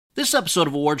This episode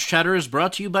of Awards Chatter is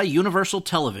brought to you by Universal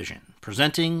Television,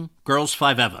 presenting Girls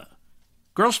 5 Eva.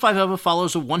 Girls 5 Eva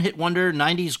follows a one-hit wonder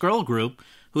 90s girl group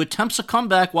who attempts a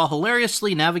comeback while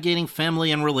hilariously navigating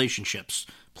family and relationships,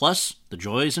 plus the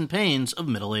joys and pains of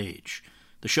middle age.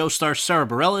 The show stars Sarah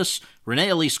Bareilles, Renee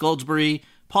Elise Goldsberry,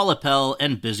 Paula Pell,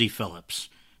 and Busy Phillips.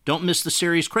 Don't miss the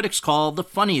series critics call the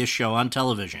funniest show on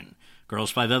television.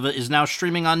 Girls 5 Eva is now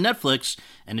streaming on Netflix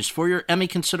and is for your Emmy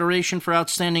consideration for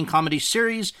Outstanding Comedy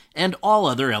Series and all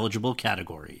other eligible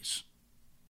categories.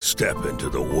 Step into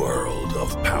the world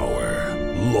of power,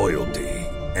 loyalty,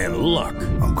 and luck.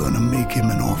 I'm gonna make him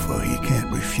an offer he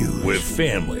can't refuse. With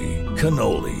family,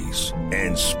 cannolis,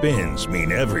 and spins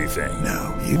mean everything.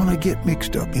 Now, you wanna get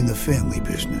mixed up in the family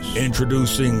business.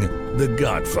 Introducing The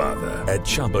Godfather at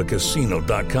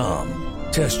ChumbaCasino.com.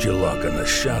 Test your luck in the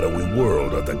shadowy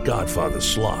world of The Godfather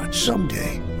slot.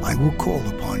 Someday, I will call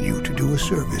upon you to do a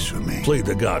service for me. Play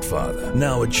The Godfather,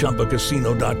 now at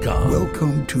ChumbaCasino.com.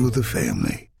 Welcome to the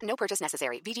family. No purchase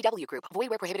necessary. VGW Group. Void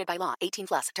where prohibited by law. 18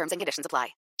 plus. Terms and conditions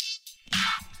apply.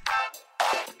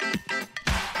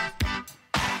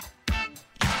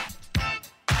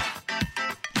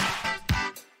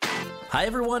 Hi,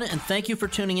 everyone, and thank you for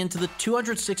tuning in to the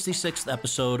 266th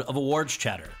episode of Awards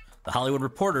Chatter, the Hollywood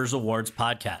Reporter's awards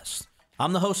podcast.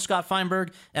 I'm the host, Scott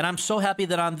Feinberg, and I'm so happy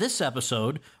that on this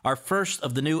episode, our first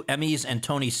of the new Emmys and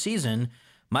Tonys season,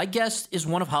 my guest is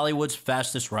one of Hollywood's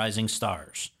fastest rising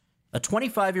stars. A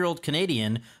 25-year-old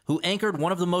Canadian who anchored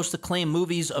one of the most acclaimed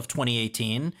movies of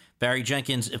 2018, Barry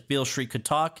Jenkins' If Beale Street Could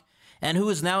Talk, and who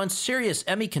is now in serious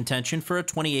Emmy contention for a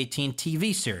 2018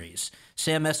 TV series,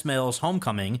 Sam Esmail's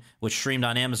Homecoming, which streamed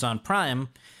on Amazon Prime,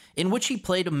 in which he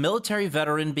played a military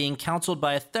veteran being counseled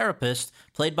by a therapist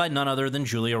played by none other than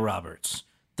Julia Roberts,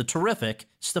 the terrific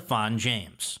Stephan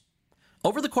James.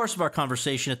 Over the course of our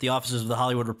conversation at the offices of The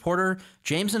Hollywood Reporter,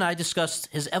 James and I discussed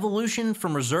his evolution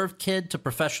from reserved kid to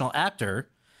professional actor,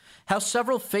 how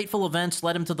several fateful events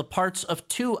led him to the parts of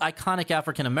two iconic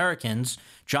African Americans,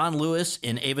 John Lewis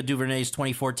in Ava DuVernay's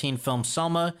 2014 film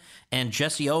Selma, and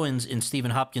Jesse Owens in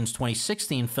Stephen Hopkins'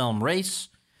 2016 film Race,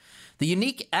 the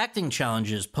unique acting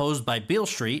challenges posed by Beale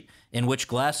Street, in which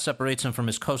glass separates him from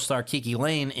his co-star Kiki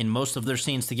Layne in most of their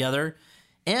scenes together,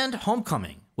 and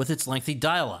Homecoming, with its lengthy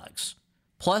dialogues.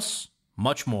 Plus,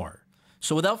 much more.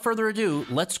 So without further ado,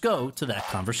 let's go to that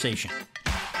conversation.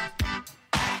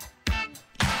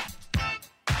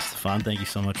 Stephan, thank you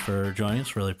so much for joining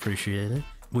us. Really appreciate it.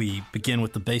 We begin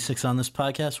with the basics on this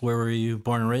podcast. Where were you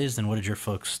born and raised, and what did your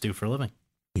folks do for a living?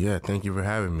 Yeah, thank you for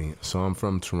having me. So I'm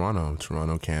from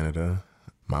Toronto, Canada.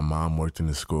 My mom worked in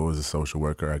the school as a social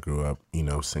worker. I grew up,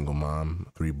 single mom,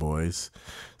 3 boys,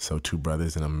 so 2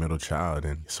 brothers, and I'm a middle child,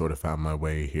 and sort of found my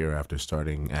way here after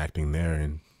starting acting there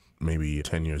and maybe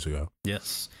 10 years ago.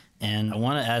 Yes. And I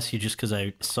want to ask you, just because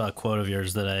I saw a quote of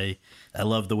yours that I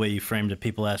love the way you framed it.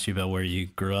 People asked you about where you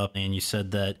grew up, and you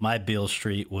said that my Beale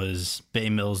Street was Bay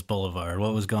Mills Boulevard.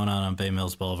 What was going on Bay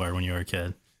Mills Boulevard when you were a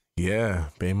kid? Yeah,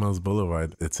 Bay Mills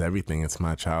Boulevard, it's everything. It's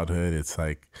my childhood. It's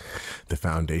like the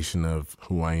foundation of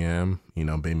who I am.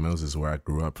 Bay Mills is where I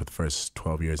grew up for the first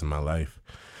 12 years of my life.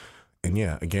 And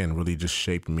yeah, again, really just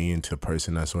shaped me into the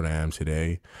person I sort of am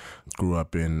today. Grew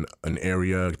up in an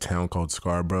area, a town called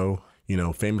Scarborough,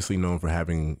 famously known for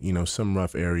having, some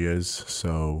rough areas.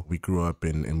 So we grew up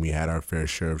and we had our fair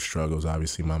share of struggles.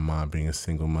 Obviously, my mom being a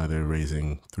single mother,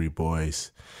 raising 3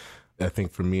 boys. I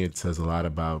think for me, it says a lot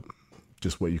about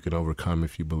just what you can overcome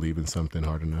if you believe in something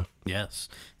hard enough. Yes.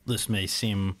 This may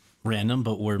seem random,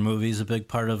 but were movies a big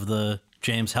part of the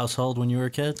James household when you were a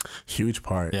kid? Huge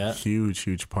part. Yeah.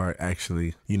 Huge part,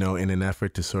 actually. In an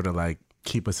effort to sort of like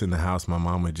keep us in the house, my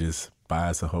mom would just buy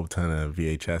us a whole ton of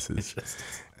VHSs.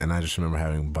 And I just remember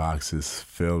having boxes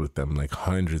filled with them, like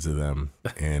hundreds of them.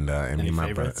 And me and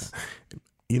my brother.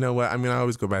 You know what? I mean, I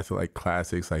always go back to like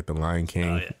classics like The Lion King.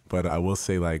 Oh, yeah. But I will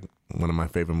say like one of my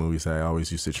favorite movies I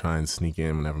always used to try and sneak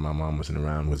in whenever my mom wasn't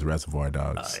around was Reservoir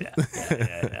Dogs. Oh,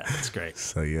 yeah. That's great.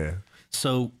 So, yeah.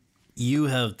 So you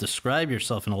have described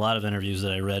yourself in a lot of interviews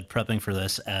that I read prepping for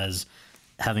this as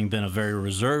having been a very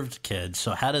reserved kid.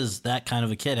 So how does that kind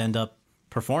of a kid end up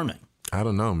performing? I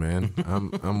don't know, man.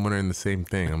 I'm wondering the same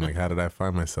thing. I'm like, how did I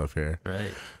find myself here?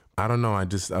 Right. I don't know.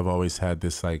 I've always had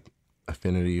this like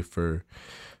affinity for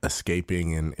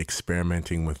escaping and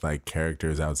experimenting with like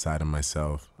characters outside of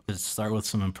myself. Did it start with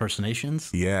some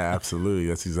impersonations? Yeah, absolutely.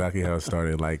 That's exactly how it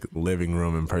started, like living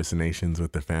room impersonations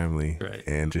with the family, Right.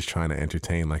 and just trying to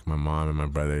entertain like my mom and my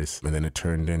brothers. And then it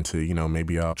turned into,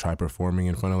 maybe I'll try performing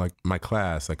in front of like my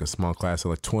class, like a small class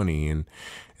of like 20, and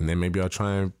then maybe I'll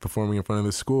try performing in front of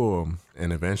the school.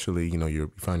 And eventually,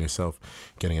 you find yourself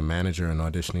getting a manager and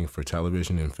auditioning for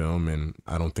television and film. And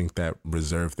I don't think that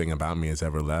reserve thing about me has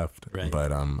ever left. Right.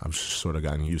 But I've sort of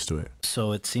gotten used to it.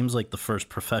 So it seems like the first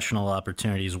professional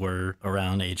opportunities were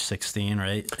around age 16,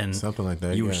 right? And Something like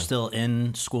that, You were yeah. still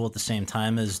in school at the same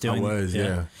time as I doing. was,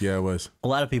 yeah. Yeah, I was. A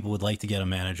lot of people would like to get a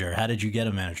manager. How did you get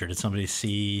a manager? Did somebody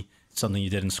see something you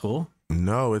did in school?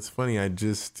 No, it's funny.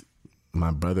 My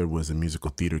brother was a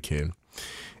musical theater kid.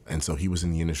 And so he was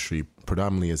in the industry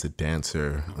predominantly as a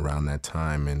dancer around that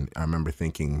time. And I remember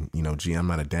thinking, gee, I'm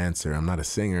not a dancer. I'm not a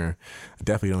singer. I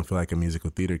definitely don't feel like a musical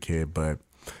theater kid, but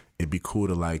it'd be cool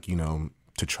to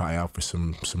to try out for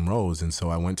some roles. And so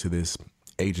I went to this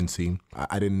agency.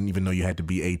 I didn't even know you had to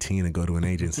be 18 to go to an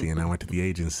agency. And I went to the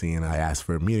agency and I asked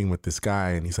for a meeting with this guy.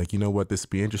 And he's like, you know what, this would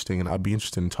be interesting. And I'd be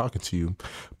interested in talking to you,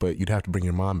 but you'd have to bring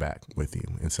your mom back with you.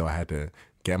 And so I had to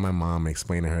get my mom,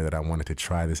 explain to her that I wanted to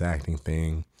try this acting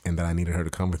thing and that I needed her to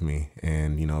come with me.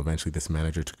 And, eventually this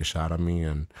manager took a shot on me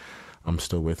and I'm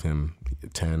still with him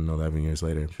 10, 11 years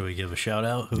later. Should we give a shout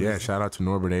out? Yeah, shout out to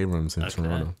Norbert Abrams in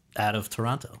Toronto. Out of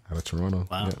Toronto. Out of Toronto.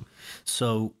 Wow. Yeah.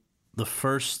 So the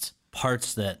first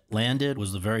parts that landed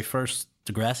was the very first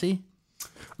Degrassi?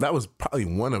 That was probably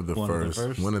one of the One of the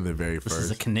first. One of the very This first.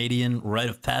 is a Canadian rite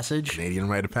of passage. Canadian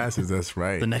rite of passage, that's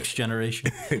right. The next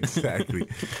generation. Exactly.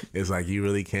 It's like you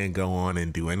really can't go on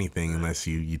and do anything unless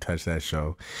you touch that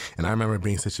show. And I remember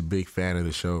being such a big fan of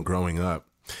the show growing up.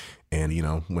 And,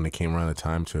 when it came around the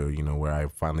time to, where I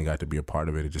finally got to be a part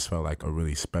of it, it just felt like a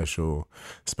really special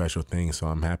thing. So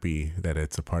I'm happy that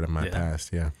it's a part of my past.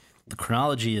 Yeah. The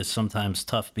chronology is sometimes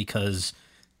tough because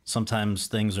sometimes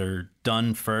things are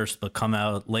done first but come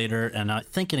out later. And I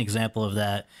think an example of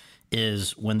that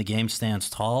is When the Game Stands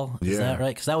Tall. Is that right?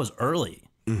 Because that was early,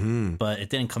 but it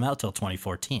didn't come out till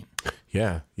 2014.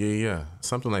 Yeah.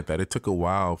 Something like that. It took a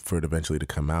while for it eventually to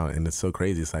come out. And it's so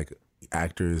crazy. It's like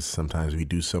actors, sometimes we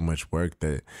do so much work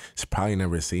that it's probably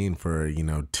never seen for,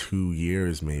 2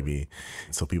 years maybe.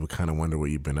 So people kind of wonder what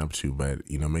you've been up to. But,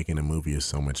 making a movie is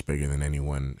so much bigger than any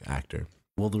one actor.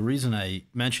 Well, the reason I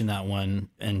mentioned that one,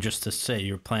 and just to say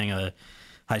you're playing a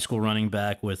high school running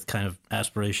back with kind of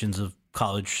aspirations of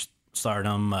college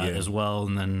stardom as well,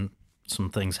 and then some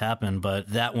things happen, but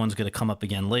that one's going to come up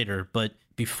again later. But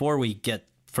before we get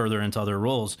further into other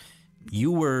roles,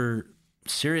 you were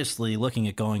seriously looking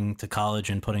at going to college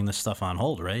and putting this stuff on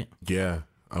hold, right? Yeah.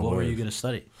 What were you going to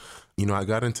study? I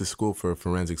got into school for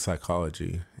forensic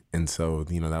psychology. And so,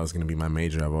 that was going to be my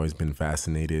major. I've always been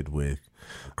fascinated with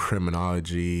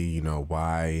criminology,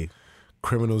 why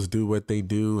criminals do what they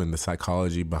do and the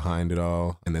psychology behind it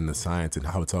all, and then the science and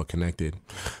how it's all connected.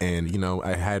 And,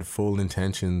 I had full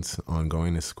intentions on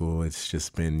going to school. It's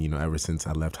just been, ever since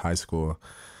I left high school,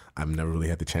 I've never really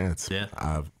had the chance. Yeah.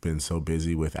 I've been so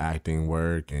busy with acting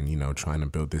work and, trying to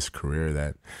build this career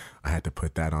that I had to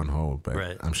put that on hold. But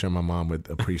Right. I'm sure my mom would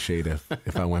appreciate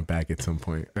if I went back at some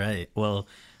point. Right. Well,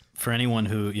 for anyone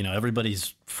who,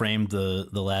 everybody's framed the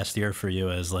last year for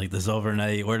you as like this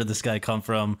overnight, where did this guy come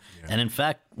from? Yeah. And in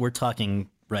fact, we're talking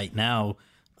right now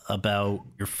about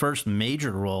your first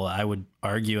major role, I would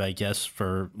argue, I guess,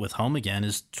 with Home Again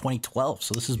is 2012.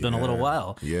 So this has been a little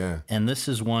while. Yeah. And this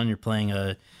is one you're playing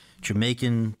a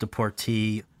Jamaican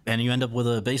deportee, and you end up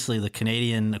with basically the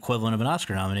Canadian equivalent of an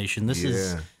Oscar nomination. This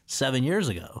is 7 years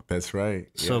ago. That's right.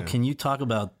 So can you talk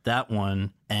about that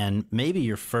one and maybe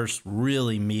your first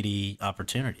really meaty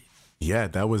opportunity? Yeah,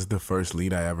 that was the first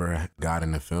lead I ever got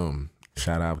in a film.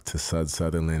 Shout out to Sud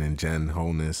Sutherland and Jen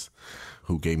Holness,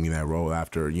 who gave me that role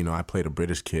after, I played a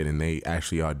British kid and they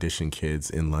actually auditioned kids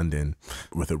in London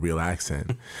with a real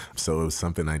accent. So it was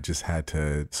something I just had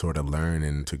to sort of learn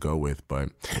and to go with, but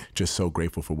just so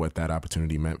grateful for what that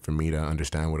opportunity meant for me to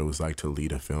understand what it was like to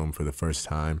lead a film for the first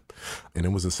time. And it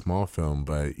was a small film,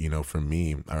 but, for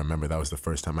me, I remember that was the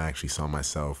first time I actually saw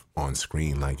myself on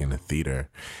screen, like in a theater,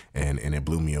 and it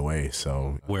blew me away.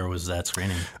 So where was that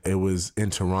screening? It was in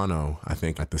Toronto, I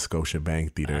think, at the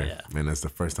Scotiabank Theater. Yeah. And that's the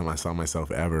first time I saw myself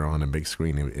ever on a big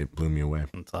screen. It blew me away.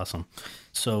 That's awesome.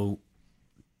 So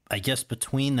I guess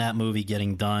between that movie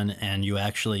getting done and you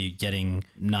actually getting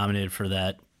nominated for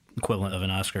that equivalent of an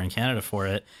Oscar in Canada for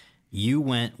it, you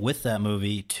went with that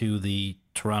movie to the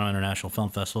Toronto International Film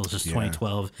Festival. This is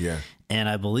 2012. Yeah. And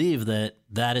I believe that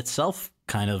itself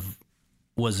kind of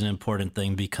was an important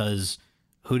thing because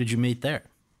who did you meet there?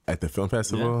 At the film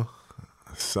festival?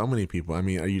 So many people. I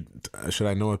mean, should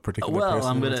I know a particular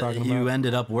person I'm talking about? You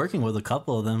ended up working with a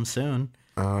couple of them soon.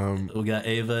 We got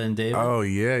Ava and David. Oh,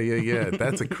 yeah.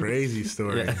 That's a crazy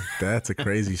story. Yeah. That's a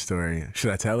crazy story.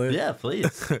 Should I tell it? Yeah,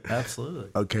 please.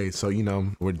 Absolutely. Okay, so,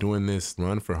 we're doing this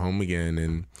run for Home Again,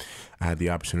 and I had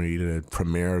the opportunity to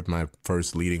premiere my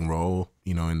first leading role,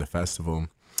 in the festival.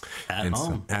 At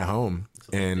home.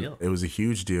 And it was a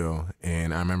huge deal.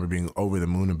 And I remember being over the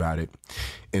moon about it.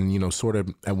 And, sort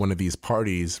of at one of these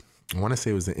parties, I want to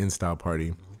say it was the InStyle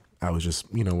party. I was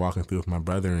just, walking through with my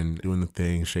brother and doing the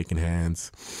thing, shaking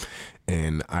hands.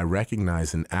 And I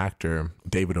recognized an actor,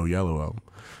 David Oyelowo,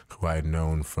 who I had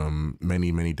known from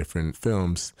many, many different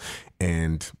films.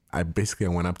 And I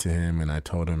went up to him and I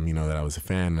told him, that I was a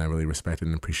fan and I really respected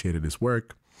and appreciated his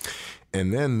work.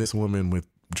 And then this woman with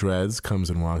dreads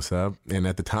comes and walks up. And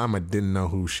at the time, I didn't know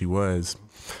who she was,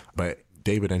 but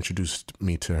David introduced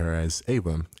me to her as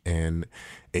Ava, and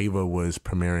Ava was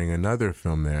premiering another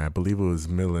film there. I believe it was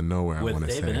Middle of Nowhere,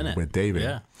 with David.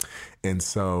 Yeah. And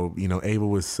so, Ava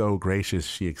was so gracious.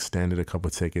 She extended a couple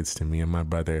tickets to me and my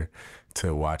brother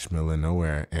to watch Middle of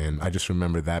Nowhere. And I just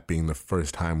remember that being the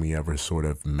first time we ever sort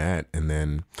of met. And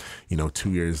then, 2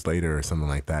 years later or something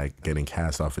like that, getting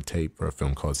cast off a tape for a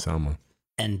film called Selma.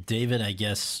 And David, I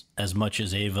guess, as much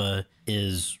as Ava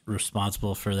is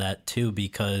responsible for that too,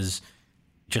 because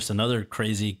just another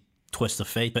crazy twist of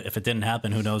fate. But if it didn't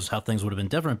happen, who knows how things would have been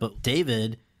different. But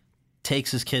David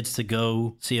takes his kids to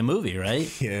go see a movie, right?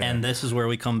 Yeah. And this is where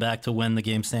we come back to When the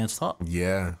Game Stands Tall.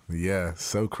 Yeah.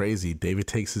 So crazy. David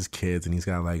takes his kids, and he's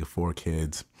got like 4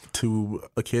 kids, to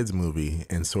a kids movie.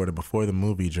 And sort of before the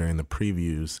movie, during the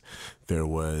previews, there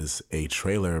was a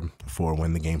trailer for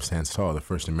When the Game Stands Tall, the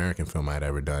first American film I'd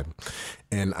ever done.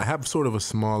 And I have sort of a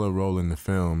smaller role in the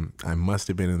film. I must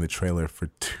have been in the trailer for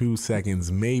 2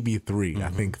 seconds, maybe 3. Mm-hmm. I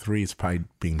think 3 is probably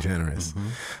being generous. Mm-hmm.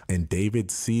 And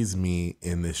David sees me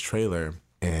in this trailer,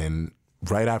 and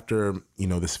right after,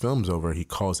 this film's over, he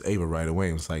calls Ava right away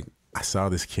and was like, I saw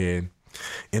this kid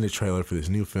in the trailer for this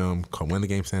new film called When the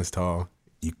Game Stands Tall.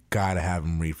 You gotta have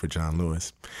him read for John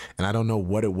Lewis. And I don't know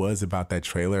what it was about that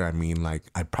trailer. I mean, I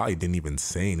probably didn't even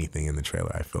say anything in the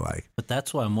trailer, I feel like. But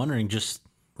that's why I'm wondering, just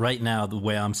right now, the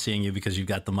way I'm seeing you, because you've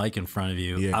got the mic in front of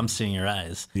you, yeah. I'm seeing your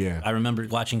eyes. Yeah. I remember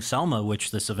watching Selma,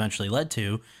 which this eventually led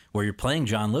to, where you're playing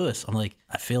John Lewis. I'm like,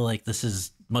 I feel like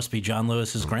this must be John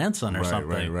Lewis's grandson or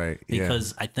something. Right.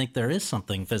 Because I think there is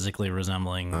something physically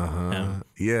resembling him.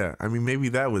 Yeah. I mean, maybe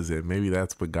that was it. Maybe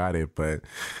that's what got it. But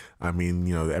I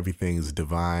mean, everything's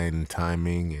divine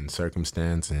timing and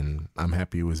circumstance, and I'm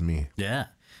happy it was me. Yeah.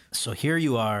 So here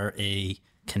you are, a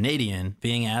Canadian,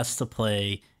 being asked to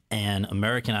play an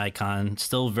American icon,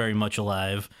 still very much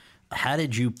alive. How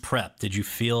did you prep? Did you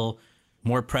feel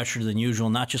more pressure than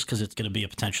usual, not just because it's going to be a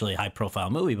potentially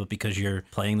high-profile movie, but because you're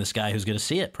playing this guy who's going to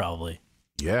see it, probably?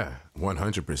 Yeah,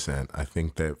 100%. I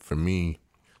think that for me,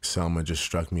 Selma just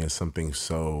struck me as something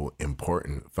so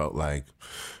important. It felt like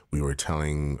we were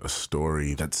telling a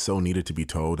story that so needed to be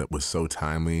told, that was so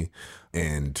timely.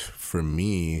 And for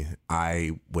me,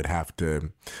 I would have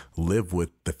to live with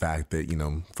the fact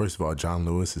that, first of all, John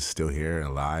Lewis is still here and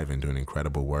alive and doing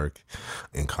incredible work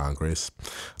in Congress.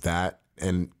 That,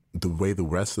 and the way the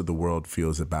rest of the world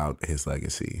feels about his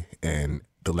legacy and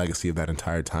the legacy of that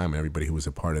entire time, everybody who was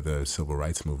a part of the civil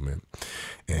rights movement.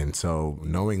 And so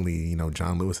knowingly,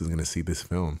 John Lewis is going to see this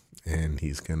film and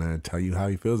he's going to tell you how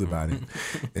he feels about it.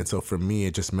 And so for me,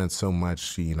 it just meant so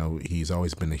much. He's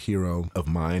always been a hero of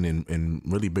mine and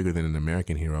really bigger than an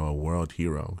American hero, a world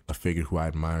hero, a figure who I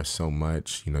admire so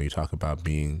much. You talk about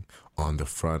being on the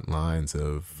front lines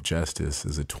of justice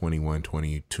as a 21,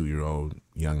 22-year-old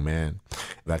young man.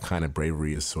 That kind of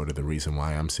bravery is sort of the reason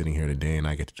why I'm sitting here today and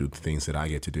I get to do the things that I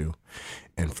get to do.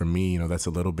 And for me, that's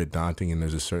a little bit daunting, and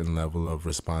there's a certain level of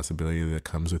responsibility that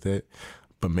comes with it.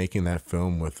 But making that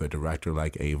film with a director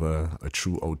like Ava, a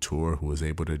true auteur who was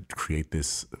able to create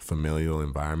this familial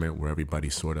environment where everybody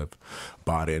sort of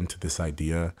bought into this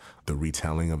idea, the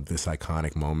retelling of this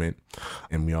iconic moment,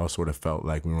 and we all sort of felt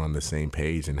like we were on the same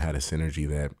page and had a synergy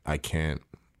that I can't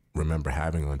remember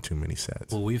having on too many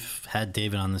sets. Well, we've had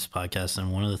David on this podcast,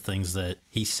 and one of the things that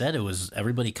he said, it was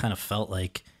everybody kind of felt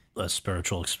like a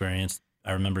spiritual experience.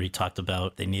 I remember he talked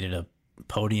about they needed a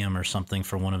podium or something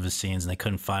for one of his scenes and they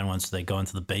couldn't find one, so they go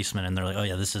into the basement and they're like, oh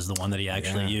yeah, this is the one that he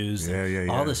actually used.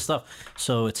 All this stuff.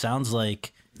 So it sounds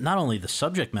like not only the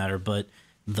subject matter, but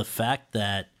the fact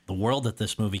that the world that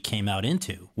this movie came out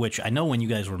into, which I know when you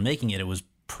guys were making it, it was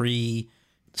pre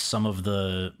some of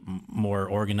the more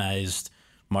organized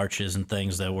marches and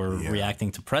things that were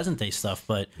reacting to present day stuff,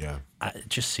 but it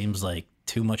just seems like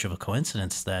too much of a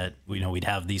coincidence that we'd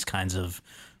have these kinds of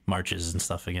marches and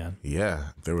stuff again. Yeah,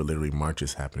 there were literally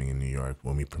marches happening in New York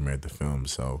when we premiered the film.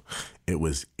 So it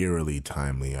was eerily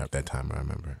timely at that time, I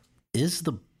remember. Is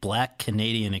the Black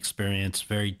Canadian experience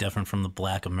very different from the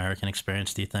Black American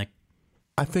experience, do you think?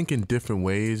 I think in different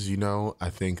ways, I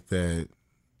think that,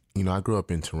 I grew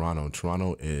up in Toronto.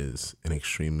 Toronto is an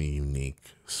extremely unique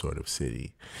sort of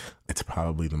city. It's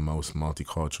probably the most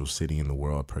multicultural city in the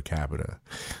world per capita.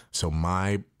 So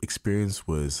my experience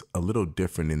was a little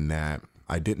different in that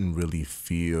I didn't really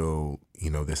feel,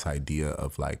 this idea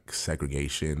of like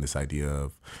segregation, this idea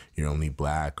of you're only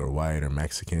Black or white or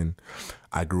Mexican.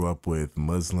 I grew up with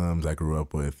Muslims. I grew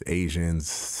up with Asians,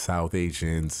 South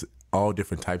Asians, all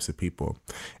different types of people.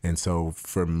 And so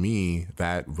for me,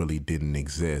 that really didn't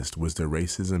exist. Was there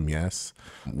racism? Yes.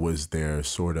 Was there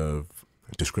sort of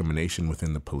discrimination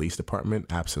within the police department?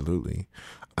 Absolutely.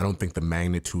 I don't think the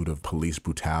magnitude of police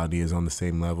brutality is on the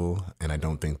same level, and I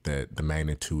don't think that the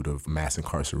magnitude of mass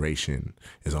incarceration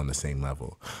is on the same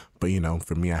level. But,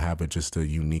 for me, I have just a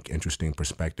unique, interesting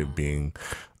perspective being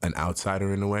an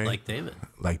outsider in a way. Like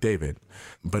David.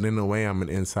 But in a way, I'm an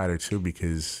insider too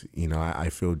because, I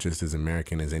feel just as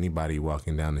American as anybody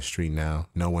walking down the street now.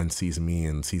 No one sees me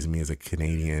as a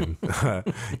Canadian.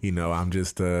 I'm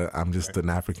just an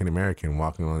African American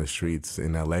walking on the streets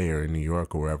in LA or in New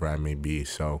York or wherever I may be.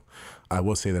 So I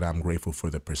will say that I'm grateful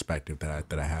for the perspective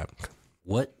that I have.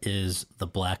 What is the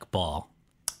Black Ball?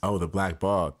 Oh, the Black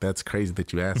Ball. That's crazy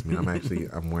that you asked me.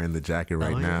 I'm wearing the jacket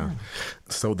right now.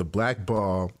 So the Black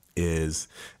Ball is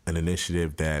an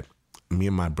initiative that me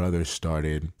and my brother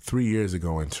started 3 years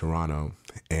ago in Toronto.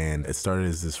 And it started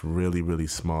as this really, really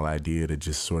small idea to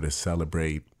just sort of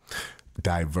celebrate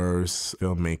diverse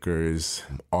filmmakers,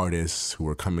 artists who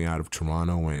are coming out of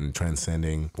Toronto and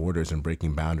transcending borders and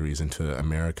breaking boundaries into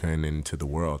America and into the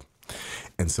world.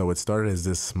 And so it started as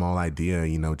this small idea,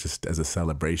 just as a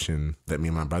celebration that me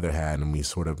and my brother had. And we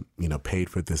sort of, paid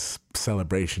for this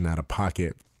celebration out of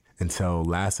pocket until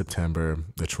last September,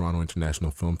 the Toronto International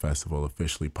Film Festival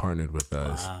officially partnered with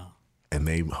us. Wow. And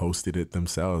they hosted it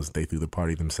themselves. They threw the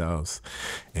party themselves.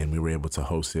 And we were able to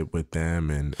host it with them.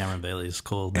 And Cameron Bailey is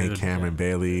cool, dude. And Cameron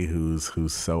Bailey,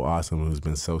 who's so awesome, who's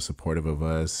been so supportive of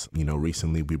us.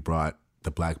 Recently we brought the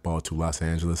Black Ball to Los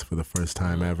Angeles for the first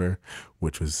time ever,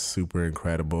 which was super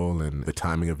incredible. And the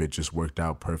timing of it just worked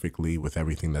out perfectly with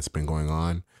everything that's been going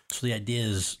on. So the idea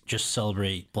is just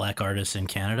celebrate Black artists in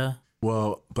Canada?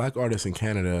 Well, Black artists in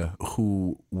Canada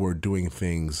who were doing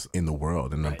things in the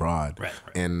world and abroad. Right.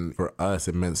 And for us,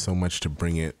 it meant so much to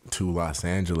bring it to Los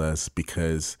Angeles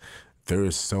because there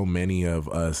are so many of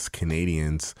us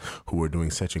Canadians who are doing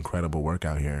such incredible work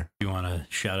out here. You want to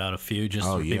shout out a few just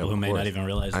for people who may not even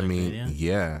realize they're Canadian?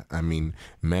 Yeah.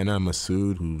 Mena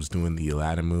Massoud, who's doing the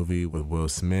Aladdin movie with Will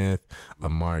Smith,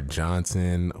 Lamar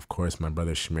Johnson, of course, my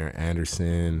brother Shamir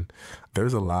Anderson.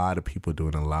 There's a lot of people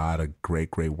doing a lot of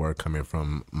great work coming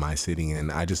from my city,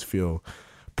 and I just feel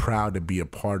proud to be a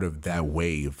part of that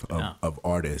wave of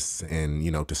artists and,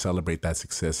 to celebrate that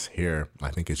success here. I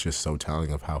think it's just so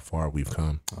telling of how far we've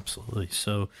come. Absolutely.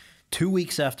 So 2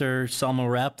 weeks after Selma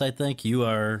wrapped, I think, you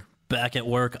are back at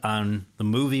work on the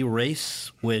movie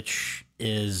Race, which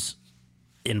is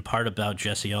in part about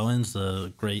Jesse Owens,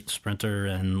 the great sprinter,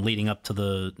 and leading up to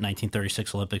the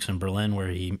 1936 Olympics in Berlin, where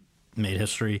he made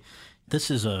history.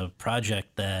 This is a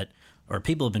project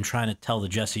people have been trying to tell the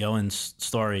Jesse Owens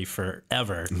story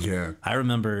forever. Yeah. I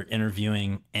remember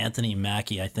interviewing Anthony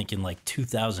Mackie, I think in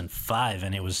 2005,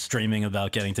 and it was dreaming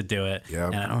about getting to do it.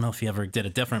 Yep. And I don't know if he ever did a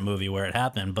different movie where it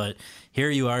happened, but here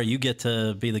you are, you get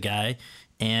to be the guy.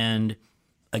 And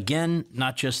again,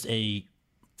 not just a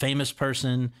famous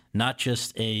person, not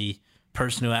just a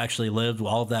person who actually lived,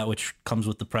 all of that, which comes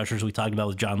with the pressures we talked about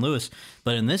with John Lewis.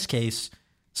 But in this case,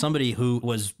 somebody who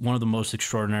was one of the most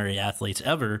extraordinary athletes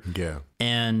ever. Yeah.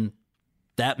 And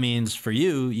that means for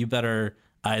you, you better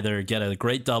either get a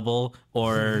great double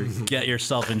or get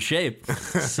yourself in shape.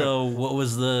 So what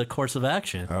was the course of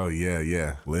action? Oh,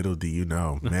 yeah. Little do you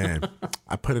know, man.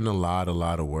 I put in a lot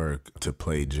of work to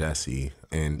play Jesse.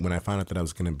 And when I found out that I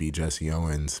was going to be Jesse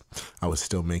Owens, I was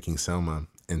still making Selma.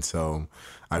 And so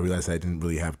I realized I didn't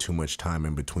really have too much time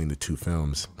in between the two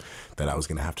films, that I was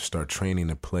going to have to start training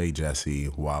to play Jesse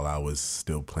while I was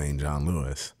still playing John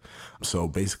Lewis. So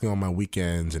basically on my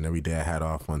weekends and every day I had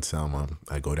off on Selma,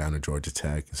 I go down to Georgia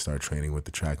Tech and start training with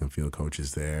the track and field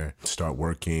coaches there, start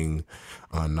working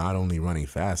on not only running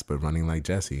fast, but running like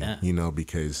Jesse,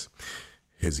 because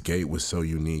his gait was so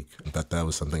unique that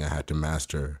was something I had to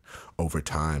master over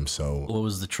time. So what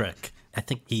was the trick? I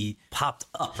think he popped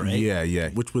up, right? Yeah,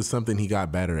 which was something he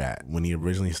got better at. When he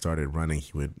originally started running,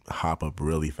 he would hop up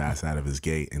really fast out of his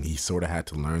gait, and he sort of had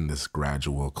to learn this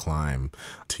gradual climb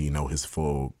to, his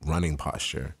full running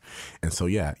posture. And so,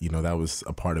 yeah, that was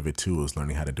a part of it too, was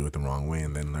learning how to do it the wrong way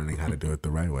and then learning how to do it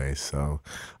the right way. So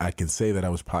I can say that I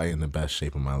was probably in the best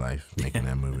shape of my life making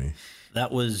that movie.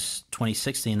 That was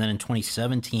 2016. Then in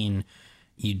 2017,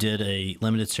 you did a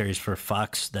limited series for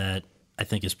Fox that I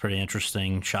think is pretty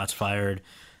interesting, Shots Fired,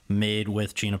 made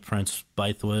with Gina Prince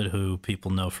Bythewood, who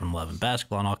people know from Love and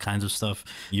Basketball and all kinds of stuff.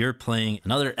 You're playing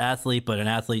another athlete, but an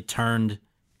athlete turned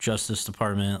Justice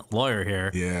Department lawyer here.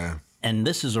 Yeah. And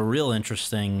this is a real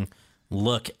interesting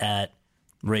look at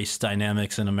race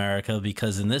dynamics in America,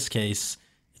 because in this case,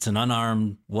 it's an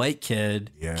unarmed white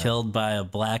kid killed by a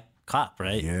black cop,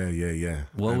 right? Yeah.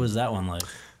 What was that one like?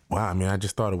 Wow, I mean, I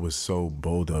just thought it was so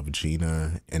bold of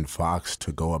Gina and Fox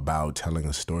to go about telling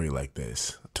a story like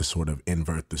this, to sort of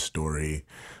invert the story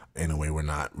in a way we're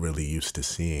not really used to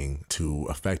seeing, to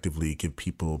effectively give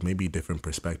people maybe a different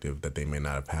perspective that they may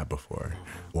not have had before,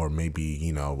 or maybe,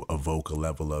 evoke a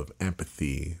level of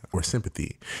empathy or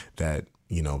sympathy that,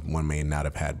 one may not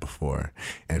have had before.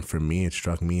 And for me, it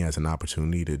struck me as an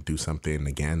opportunity to do something,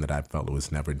 again, that I felt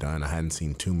was never done. I hadn't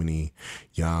seen too many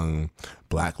young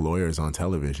black lawyers on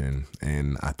television,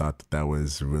 and I thought that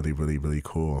was really, really, really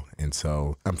cool. And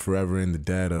so I'm forever in the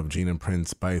debt of Gina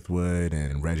Prince Bythewood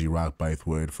and Reggie Rock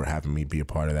Bythewood for having me be a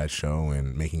part of that show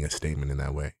and making a statement in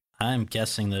that way. I'm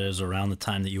guessing that it was around the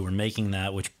time that you were making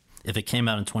that, which if it came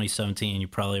out in 2017, you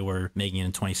probably were making it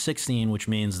in 2016, which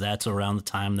means that's around the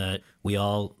time that we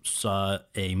all saw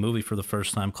a movie for the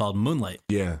first time called Moonlight.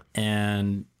 Yeah.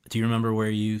 And do you remember where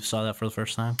you saw that for the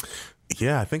first time?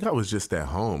 Yeah, I think I was just at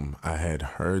home. I had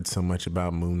heard so much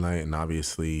about Moonlight, and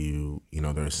obviously, you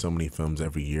know, there are so many films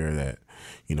every year that,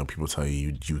 you know, people tell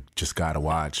you just got to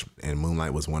watch, and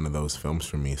Moonlight was one of those films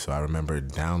for me. So I remember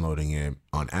downloading it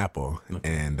on Apple,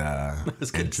 and I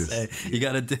was going to say, you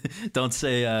got to don't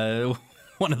say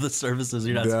one of the services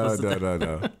you're not supposed to.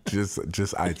 No. just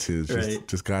iTunes. Right.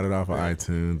 Just got it off of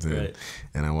iTunes,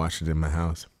 and I watched it in my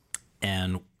house.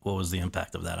 And what was the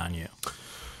impact of that on you?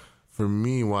 For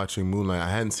me, watching Moonlight, I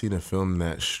hadn't seen a film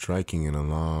that striking in a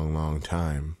long, long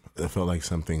time. It felt like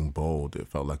something bold. It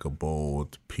felt like a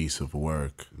bold piece of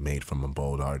work made from a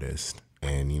bold artist.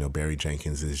 And, you know, Barry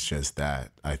Jenkins is just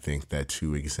that. I think that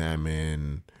to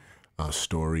examine a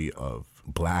story of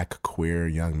Black queer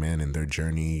young men and their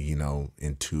journey, you know,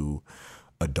 into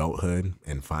adulthood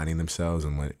and finding themselves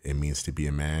and what it means to be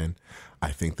a man,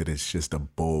 I think that it's just a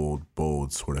bold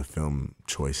sort of film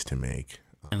choice to make.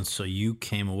 And so you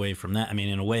came away from that. I mean,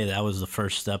 in a way, that was the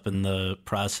first step in the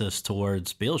process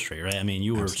towards Beale Street, right? I mean,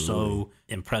 you were so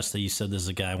impressed that you said, this is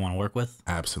a guy I want to work with?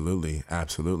 Absolutely.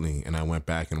 And I went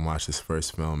back and watched this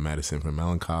first film, Medicine for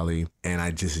Melancholy, and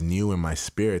I just knew in my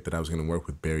spirit that I was going to work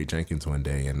with Barry Jenkins one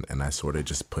day, and I sort of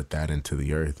just put that into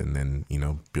the earth, and then, you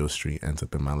know, Beale Street ends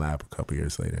up in my lap a couple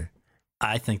years later.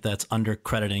 I think that's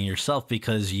undercrediting yourself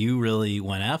because you really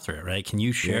went after it, right? Can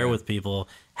you share with people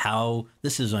how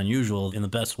this is unusual in the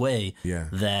best way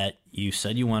that you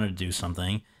said you wanted to do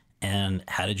something, and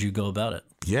how did you go about it?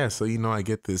 Yeah, so, you know, I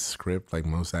get this script like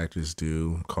most actors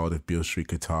do called If Beale Street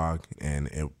Could Talk, and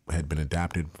it had been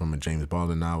adapted from a James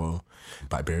Baldwin novel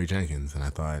by Barry Jenkins. And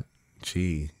I thought,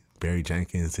 gee, Barry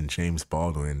Jenkins and James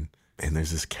Baldwin, and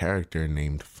there's this character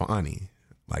named Fonny.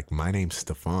 Like, my name's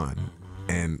Stefan. Mm-hmm.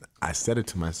 And I said it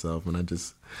to myself, and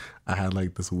I had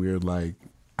like this weird, like,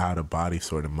 out of body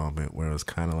sort of moment where it was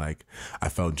kind of like I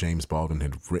felt James Baldwin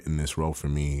had written this role for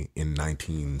me in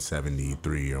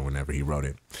 1973 or whenever he wrote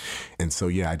it. And so,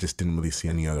 yeah, I just didn't really see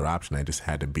any other option. I just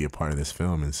had to be a part of this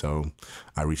film. And so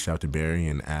I reached out to Barry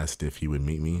and asked if he would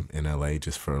meet me in LA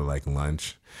just for like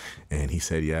lunch. And he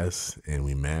said yes. And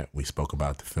we met. We spoke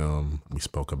about the film. We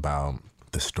spoke about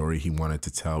the story he wanted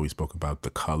to tell. We spoke about the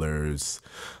colors,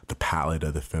 the palette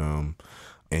of the film.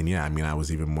 And yeah, I mean, I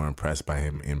was even more impressed by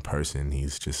him in person.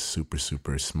 He's just super,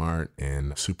 super smart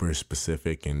and super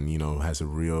specific and, you know, has a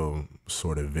real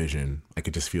sort of vision. I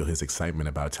could just feel his excitement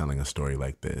about telling a story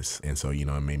like this. And so, you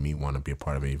know, it made me want to be a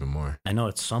part of it even more. I know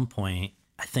at some point,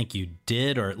 I think you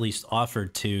did, or at least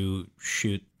offered to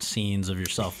shoot scenes of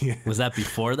yourself. Yeah. Was that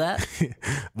before that?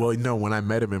 Well, no, when I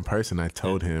met him in person, I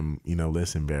told him, you know,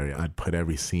 listen, Barry, I'd put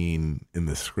every scene in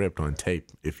the script on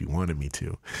tape if you wanted me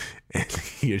to. And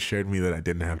he assured me that I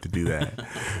didn't have to do that.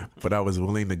 But I was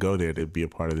willing to go there to be a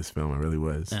part of this film. I really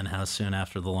was. And how soon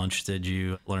after the lunch did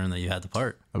you learn that you had the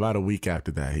part? About a week after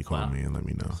that, he called me and let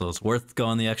me know. So it's worth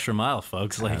going the extra mile,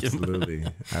 folks. Like,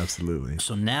 Absolutely.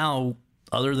 So now,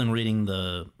 other than reading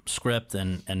the script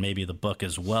and maybe the book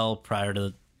as well prior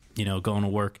to, you know, going to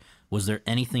work, Was there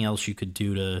anything else you could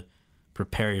do to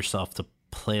prepare yourself to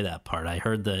play that part? I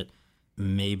heard that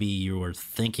maybe you were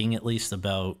thinking at least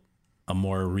about a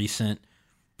more recent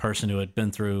person who had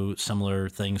been through similar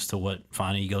things to what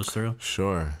Fonny goes through.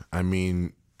 Sure. I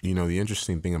mean, you know, the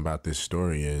interesting thing about this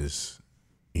story is,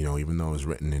 you know, even though it was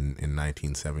written in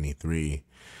 1973,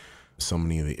 so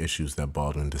many of the issues that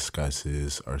Baldwin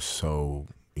discusses are so,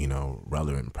 you know,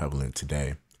 relevant and prevalent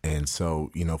today. And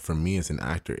so, you know, for me as an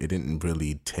actor, it didn't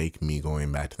really take me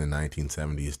going back to the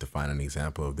 1970s to find an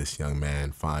example of this young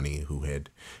man, Fonny, who had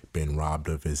been robbed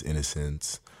of his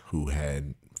innocence, who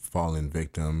had fallen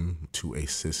victim to a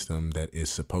system that is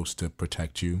supposed to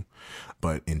protect you,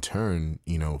 but in turn,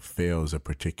 you know, fails a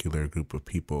particular group of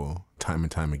people time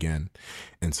and time again.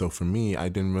 And so for me, I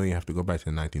didn't really have to go back to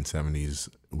the 1970s.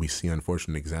 We see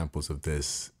unfortunate examples of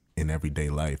this in everyday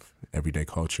life, everyday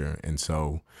culture. And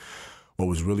so what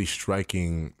was really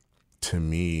striking to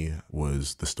me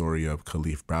was the story of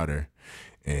Kalief Browder.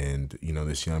 And, you know,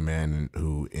 this young man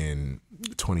who in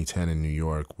 2010 in New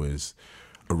York was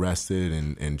arrested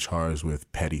and charged with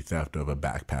petty theft of a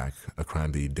backpack, a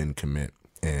crime that he didn't commit.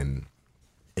 And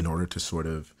in order to sort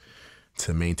of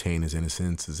to maintain his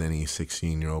innocence, as any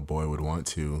 16-year-old boy would want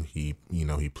to, he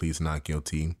pleads not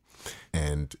guilty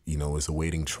and, you know, is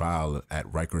awaiting trial at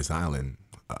Rikers Island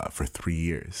for 3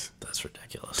 years. That's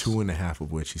ridiculous. 2.5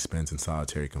 of which he spends in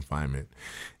solitary confinement.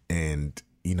 And,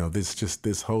 you know,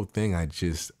 this whole thing,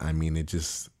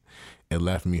 it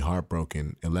left me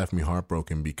heartbroken. It left me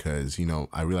heartbroken because, you know,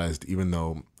 I realized even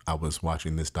though I was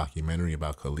watching this documentary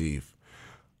about Kalief,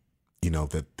 you know,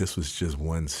 that this was just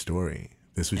one story.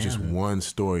 This was just one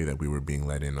story that we were being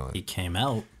let in on. He came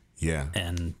out. Yeah.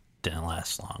 And didn't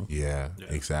last long. Yeah,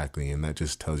 exactly. And that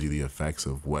just tells you the effects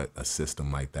of what a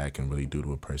system like that can really do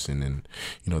to a person. And,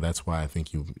 you know, that's why I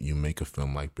think you make a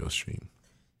film like Beale Street.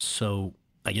 So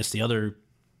I guess the other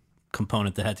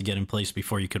component that had to get in place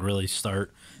before you could really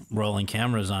start rolling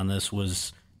cameras on this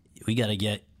was we got to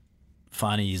get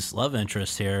Fonny's love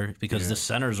interest here because the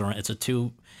centers are, it's a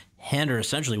two-hander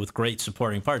essentially with great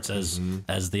supporting parts as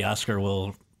the Oscar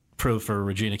will prove for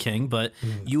Regina King. But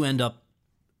you end up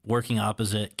working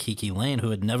opposite Kiki Layne, who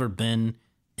had never been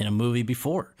in a movie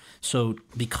before. So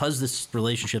because this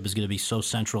relationship is going to be so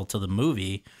central to the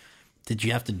movie, did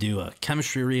you have to do a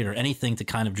chemistry read or anything to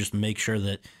kind of just make sure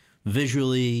that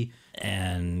visually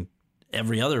and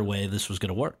every other way this was going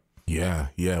to work? Yeah,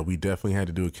 we definitely had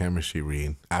to do a chemistry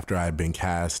read. After I had been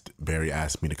cast, Barry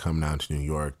asked me to come down to New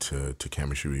York to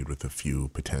chemistry read with a few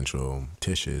potential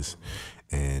Tishes,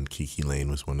 and Kiki Layne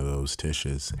was one of those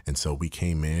Tishes. And so we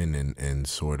came in and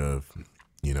sort of,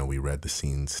 you know, we read the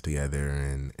scenes together,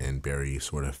 and Barry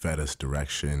sort of fed us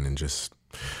direction and just,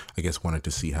 I guess, wanted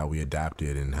to see how we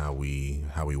adapted and how we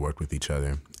worked with each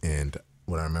other. And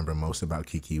what I remember most about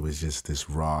Kiki was just this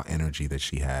raw energy that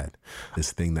she had,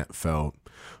 this thing that felt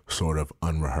sort of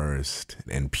unrehearsed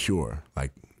and pure,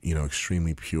 like, you know,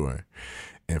 extremely pure.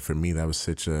 And for me, that was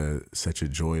such a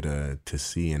joy to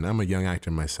see. And I'm a young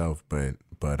actor myself, but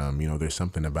you know, there's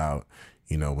something about,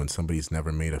 you know, when somebody's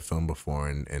never made a film before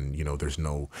and you know, there's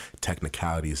no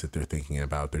technicalities that they're thinking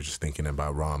about. They're just thinking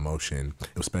about raw emotion.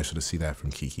 It was special to see that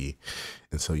from Kiki.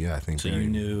 And so, yeah, I think so. You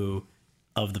knew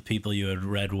of the people you had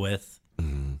read with,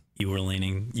 you were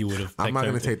leaning, you would have. I'm not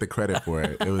going to take the credit for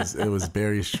it. It was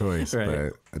Barry's choice, right.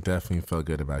 But I definitely felt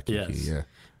good about Kiki. Yes. Yeah.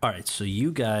 All right. So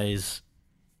you guys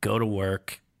go to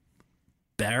work.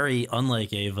 Barry,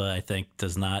 unlike Ava, I think,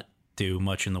 does not do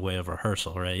much in the way of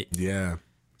rehearsal, right? Yeah.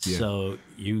 So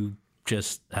you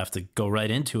just have to go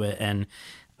right into it. And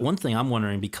one thing I'm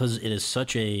wondering, because it is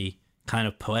such a kind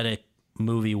of poetic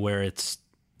movie where it's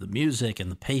the music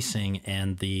and the pacing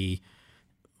and the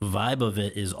vibe of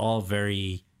it is all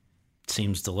very,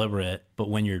 seems deliberate, but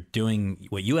when you're doing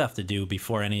what you have to do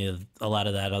before a lot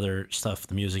of that other stuff,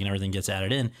 the music and everything gets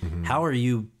added in, how are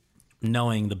you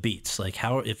knowing the beats? Like,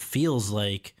 how it feels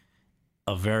like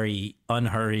a very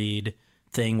unhurried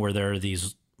thing where there are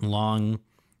these long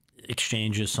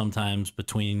exchanges sometimes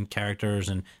between characters,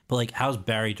 but like, how's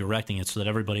Barry directing it so that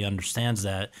everybody understands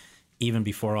that even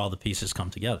before all the pieces come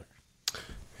together?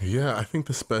 Yeah, I think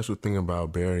the special thing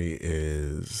about Barry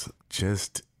is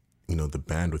just, you know, the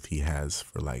bandwidth he has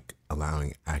for like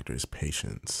allowing actors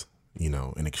patience, you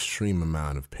know, an extreme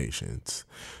amount of patience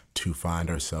to find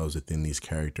ourselves within these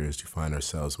characters, to find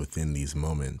ourselves within these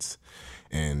moments,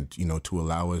 and, you know, to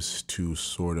allow us to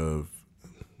sort of,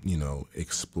 you know,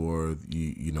 explore,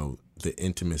 you know, the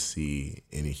intimacy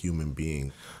in a human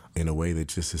being in a way that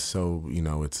just is so, you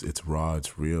know, it's raw,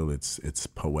 it's real, it's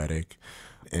poetic.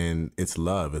 And it's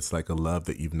love. It's like a love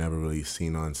that you've never really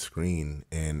seen on screen.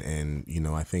 And you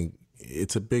know, I think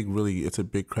it's a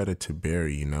big credit to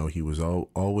Barry. You know, he was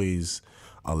always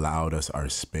allowed us our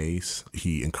space.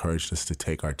 He encouraged us to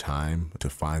take our time, to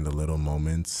find the little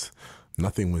moments.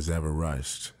 Nothing was ever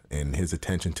rushed. And his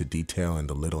attention to detail and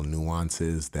the little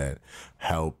nuances that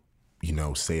help, you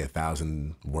know, say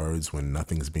 1,000 words when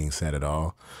nothing's being said at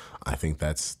all. I think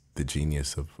that's the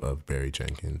genius of Barry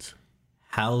Jenkins.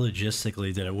 How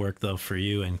logistically did it work, though, for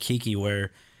you and Kiki,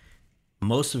 where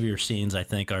most of your scenes, I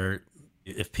think, are,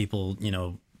 if people, you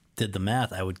know, did the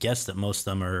math, I would guess that most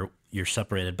of them you're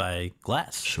separated by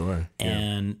glass. Sure.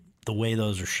 And the way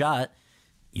those are shot,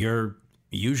 you're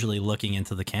usually looking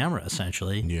into the camera,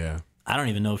 essentially. Yeah. I don't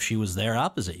even know if she was there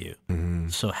opposite you. Mm-hmm.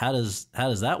 So how does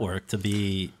that work to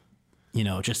be, you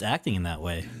know, just acting in that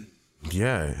way?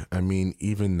 Yeah, I mean,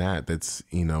 even that's,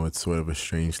 you know, it's sort of a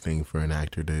strange thing for an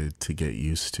actor to get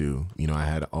used to. You know, I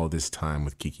had all this time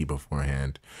with Kiki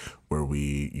beforehand where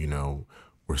we, you know,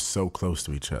 were so close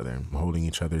to each other, holding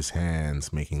each other's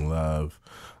hands, making love,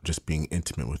 just being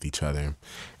intimate with each other.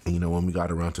 And, you know, when we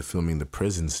got around to filming the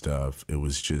prison stuff, it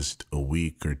was just a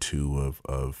week or two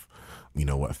of you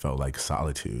know, what felt like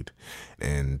solitude.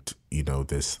 And, you know,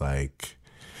 this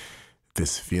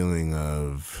feeling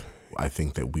of, I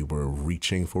think that we were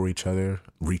reaching for each other,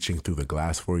 reaching through the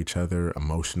glass for each other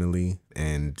emotionally.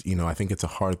 And, you know, I think it's a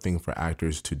hard thing for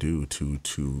actors to do,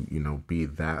 to you know, be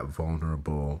that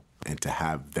vulnerable and to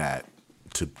have that,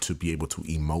 to be able to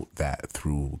emote that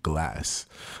through glass.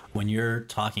 When you're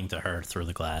talking to her through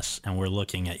the glass and we're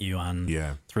looking at you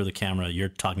through the camera, you're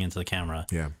talking into the camera.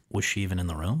 Yeah. Was she even in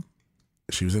the room?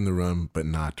 She was in the room, but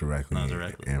not directly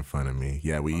in front of me.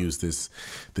 Yeah, we used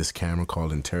this camera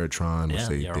called Interatron,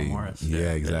 which Morris.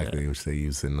 Yeah, exactly, which they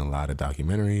use in a lot of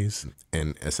documentaries.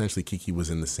 And essentially, Kiki was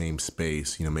in the same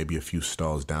space, you know, maybe a few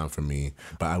stalls down from me,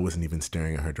 but I wasn't even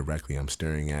staring at her directly. I'm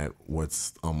staring at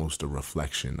what's almost a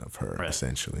reflection of her,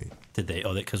 essentially. Did they?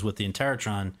 Oh, because with the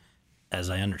Interatron, as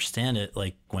I understand it,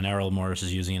 like when Errol Morris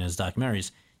is using it in his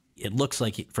documentaries, it looks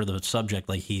like for the subject,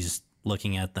 like he's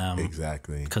looking at them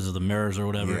exactly because of the mirrors or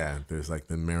whatever. Yeah, there's like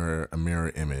a mirror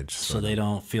image, so they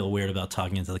don't feel weird about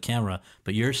talking into the camera.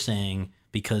 But you're saying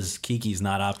because Kiki's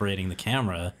not operating the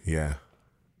camera, yeah,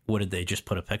 what did they just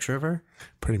put a picture of her?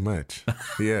 Pretty much,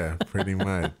 yeah, pretty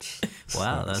much.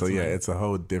 Wow, that's so yeah, nice. it's a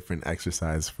whole different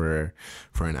exercise for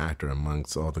an actor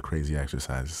amongst all the crazy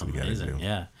exercises we got to do.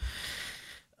 Yeah.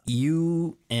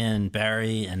 You and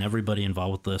Barry and everybody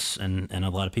involved with this, and a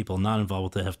lot of people not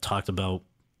involved with it, have talked about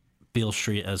Beale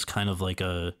Street as kind of like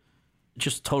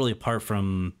just totally apart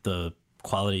from the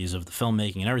qualities of the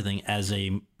filmmaking and everything, as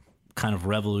a kind of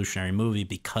revolutionary movie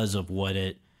because of what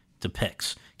it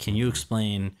depicts. Can you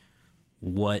explain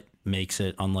what makes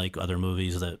it unlike other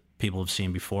movies that people have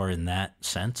seen before in that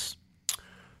sense?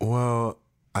 Well,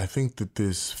 I think that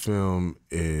this film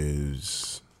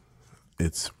it's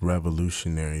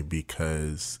revolutionary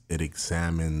because it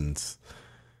examines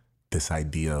this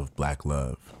idea of Black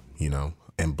love, you know,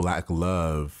 and Black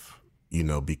love, you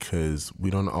know, because we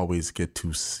don't always get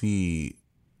to see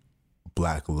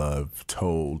Black love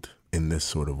told in this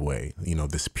sort of way, you know,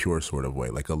 this pure sort of way,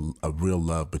 like a real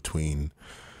love between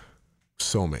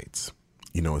soulmates.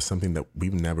 You know, it's something that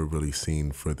we've never really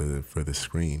seen for the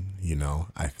screen. You know,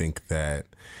 I think that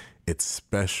it's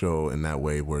special in that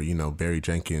way where, you know, Barry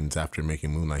Jenkins, after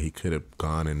making Moonlight, he could have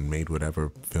gone and made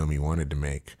whatever film he wanted to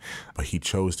make, but he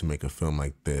chose to make a film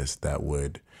like this that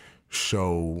would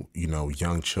show, you know,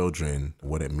 young children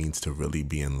what it means to really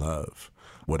be in love,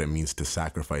 what it means to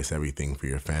sacrifice everything for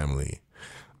your family,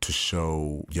 to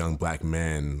show young Black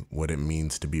men what it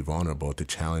means to be vulnerable, to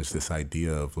challenge this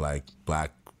idea of like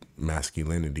Black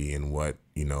masculinity and what,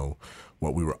 you know,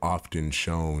 what we were often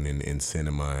shown in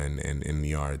cinema and in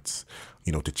the arts,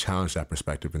 you know, to challenge that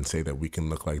perspective and say that we can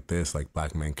look like this, like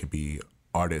Black men could be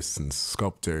artists and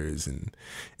sculptors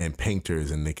and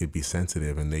painters, and they could be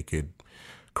sensitive and they could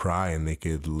cry and they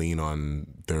could lean on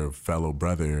their fellow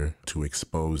brother to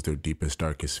expose their deepest,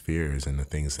 darkest fears and the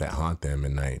things that haunt them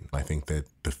at night. I think that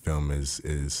the film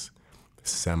is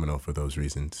seminal for those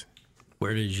reasons.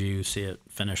 Where did you see it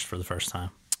finished for the first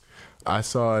time? I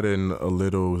saw it in a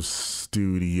little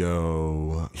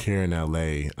studio here in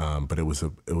LA, but it was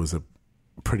a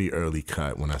pretty early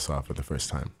cut when I saw it for the first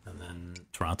time. And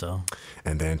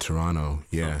then Toronto.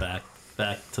 Yeah. So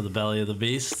back to the belly of the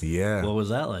beast. Yeah. What was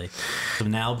that like? To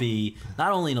now be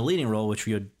not only in a leading role, which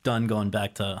we had done going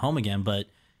back to Home Again, but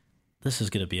this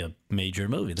is going to be a major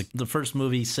movie. The first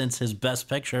movie since his Best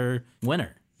Picture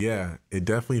winner. Yeah, it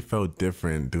definitely felt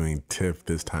different doing TIFF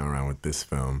this time around with this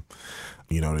film.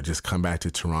 You know, to just come back to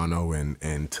Toronto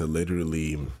and to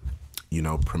literally, you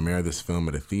know, premiere this film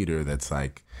at a theater that's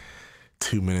like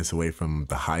 2 minutes away from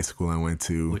the high school I went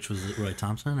to. Which was it, Roy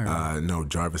Thompson? Or? No,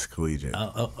 Jarvis Collegiate.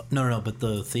 No, but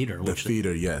the theater. The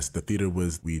theater, yes. The theater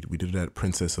was, we did it at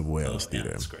Princess of Wales Theater.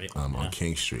 That's great. On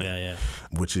King Street. Yeah.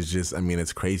 Which is just, I mean,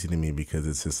 it's crazy to me because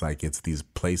it's just like, it's these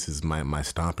places, my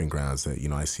stomping grounds that, you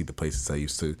know, I see the places I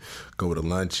used to go to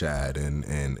lunch at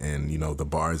and you know, the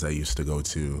bars I used to go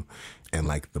to and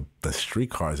like the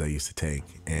streetcars I used to take.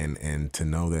 And to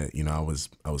know that, you know,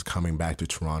 I was coming back to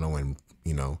Toronto and,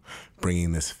 you know,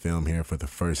 bringing this film here for the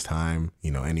first time,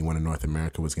 you know, anyone in North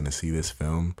America was going to see this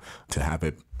film, to have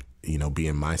it, you know, be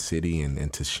in my city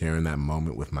and to share in that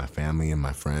moment with my family and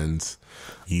my friends.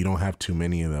 You don't have too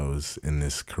many of those in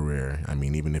this career. I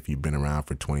mean, even if you've been around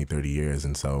for 20, 30 years.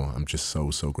 And so I'm just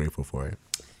so grateful for it.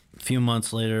 A few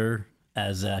months later,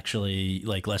 as actually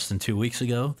like less than 2 weeks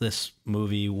ago, this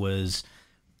movie was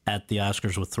at the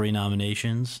Oscars with 3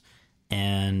 nominations.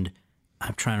 And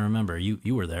I'm trying to remember.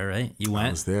 You were there, right? You went?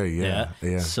 I was there,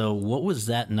 yeah. So what was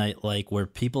that night like where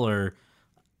people are,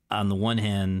 on the one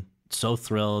hand, so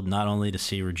thrilled not only to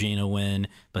see Regina win,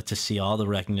 but to see all the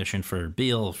recognition for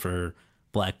Beale, for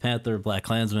Black Panther, Black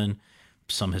Klansman,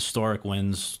 some historic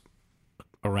wins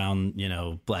around, you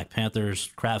know, Black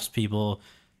Panthers, craftspeople,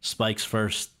 Spike's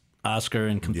first Oscar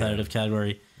in competitive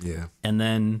category. Yeah. And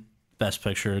then Best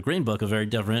Picture, Green Book, a very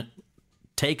different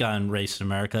take on race in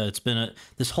America. It's been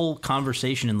this whole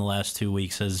conversation in the last 2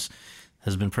 weeks has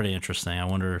been pretty interesting. I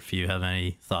wonder if you have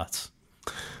any thoughts.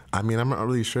 I mean, I'm not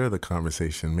really sure of the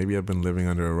conversation. Maybe I've been living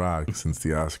under a rock since the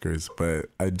Oscars, but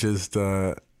I just,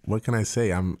 what can I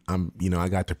say? I'm, you know, I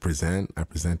got to present. I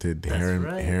presented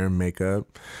hair and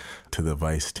makeup to the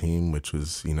Vice team, which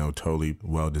was, you know, totally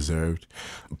well deserved.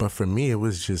 But for me, it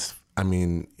was just, I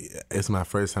mean, it's my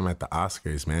first time at the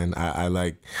Oscars, man.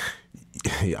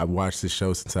 I watched the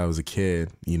show since I was a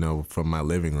kid, you know, from my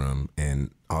living room,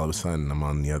 and all of a sudden I'm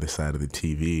on the other side of the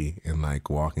TV and like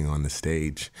walking on the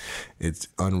stage. It's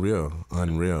unreal,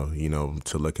 you know,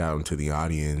 to look out into the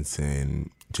audience and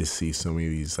just see so many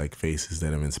of these like faces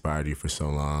that have inspired you for so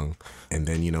long. And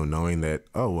then, you know, knowing that,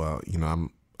 oh, well, you know,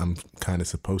 I'm kind of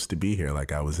supposed to be here.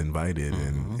 Like I was invited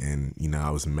and, you know, I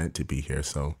was meant to be here.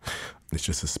 So it's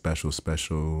just a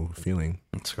special feeling.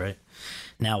 That's great.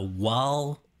 Now,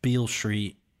 while Beale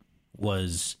Street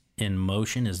was in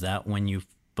motion, is that when you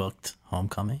booked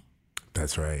Homecoming?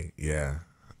 That's right. Yeah.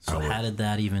 So how did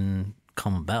that even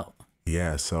come about?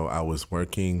 Yeah. So I was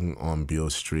working on Beale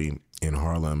Street in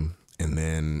Harlem, and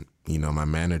then, you know, my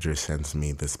manager sends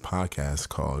me this podcast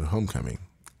called Homecoming.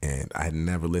 And I had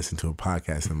never listened to a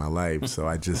podcast in my life, so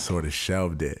I just sort of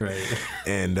shelved it. Right.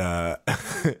 And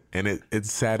it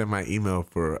sat in my email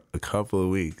for a couple of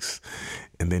weeks.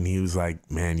 And then he was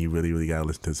like, man, you really got to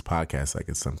listen to this podcast. Like,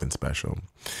 it's something special.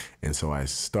 And so I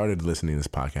started listening to this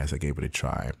podcast. I gave it a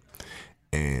try.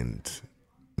 And,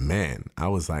 man, I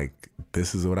was like,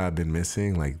 this is what I've been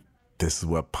missing. Like, this is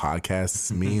what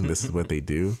podcasts mean. This is what they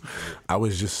do. I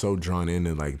was just so drawn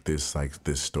into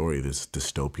this story, this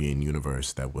dystopian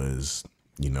universe that was,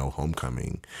 you know,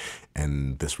 Homecoming,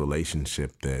 and this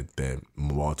relationship that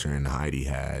Walter and Heidi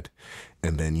had.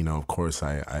 And then, you know, of course,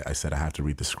 I said I have to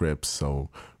read the script. So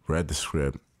read the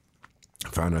script,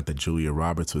 found out that Julia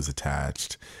Roberts was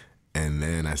attached. And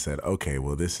then I said, okay,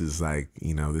 well, this is like,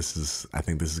 you know, I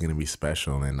think this is going to be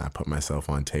special. And I put myself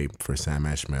on tape for Sam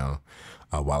Esmail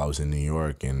while I was in New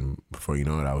York. And before you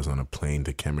know it, I was on a plane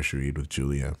to chemistry read with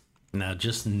Julia. Now,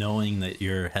 just knowing that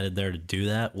you're headed there to do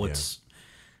that, what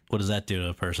does that do to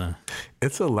a person?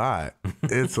 It's a lot.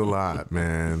 It's a lot,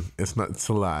 man. It's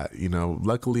a lot. You know,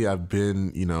 luckily I've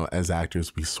been, you know, as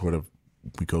actors, we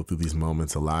go through these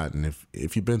moments a lot. And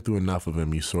if you've been through enough of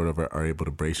them, you sort of are able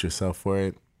to brace yourself for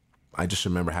it. I just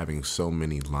remember having so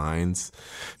many lines.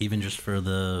 Even just for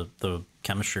the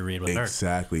chemistry read with her.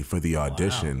 Exactly, for the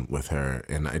audition with her.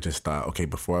 And I just thought, okay,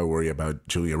 before I worry about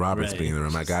Julia Roberts being in the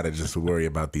room, I got to just worry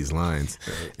about these lines.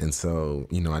 Right. And so,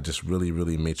 you know, I just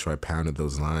really made sure I pounded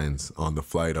those lines on the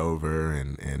flight over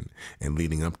and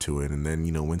leading up to it. And then,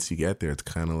 you know, once you get there, it's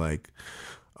kind of like,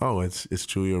 oh, it's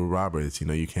Julia Roberts. You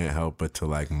know, you can't help but to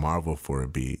like marvel for a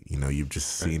beat. You know, you've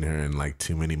just seen her in like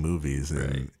too many movies,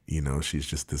 and you know, she's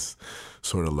just this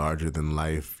sort of larger than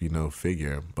life, you know,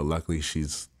 figure. But luckily,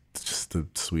 she's just the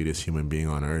sweetest human being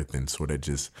on earth, and sort of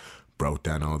just broke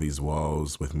down all these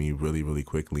walls with me really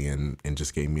quickly, and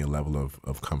just gave me a level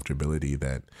of comfortability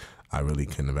that I really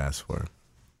couldn't have asked for.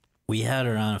 We had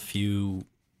her on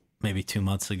maybe 2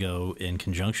 months ago in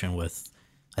conjunction with,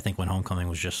 I think, when Homecoming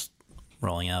was just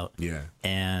rolling out. Yeah.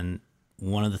 And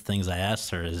one of the things I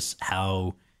asked her is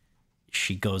how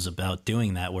she goes about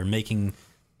doing that.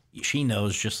 She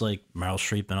knows, just like Meryl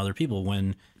Streep and other people,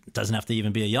 when it doesn't have to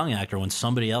even be a young actor. When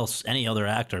somebody else, any other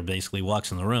actor, basically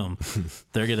walks in the room,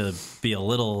 they're going to be a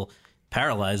little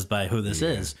paralyzed by who this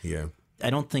is. Yeah. I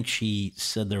don't think she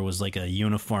said there was like a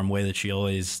uniform way that she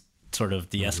always sort of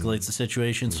de-escalates the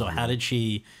situation. So how did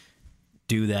she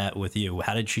do that with you?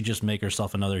 How did she just make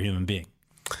herself another human being?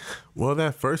 Well,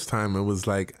 that first time it was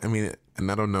like, I mean,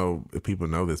 and I don't know if people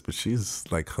know this, but she's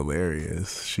like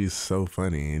hilarious. She's so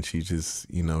funny, and she just,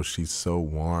 you know, she's so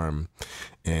warm.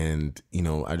 And, you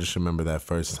know, I just remember that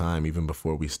first time, even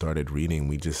before we started reading,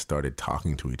 we just started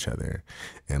talking to each other.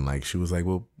 And like, she was like,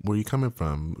 well, where are you coming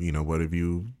from? You know, what have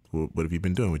you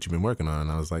been doing? What you been working on?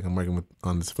 And I was like, I'm working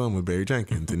on this film with Barry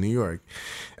Jenkins in New York.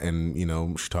 And, you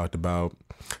know, she talked about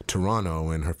Toronto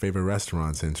and her favorite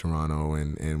restaurants in Toronto.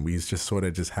 And we just sort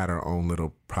of just had our own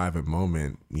little private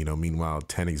moment, you know, meanwhile,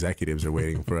 10 executives are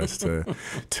waiting for us to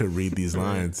read these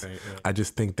lines. I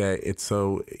just think that it's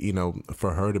so, you know,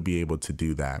 for her to be able to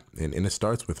do that. And it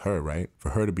starts with her, right? For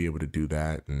her to be able to do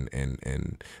that.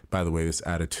 And by the way, this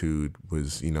attitude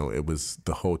was, you know, it was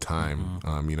the whole time,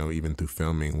 you know, even through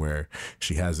filming, where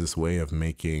she has this way of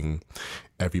making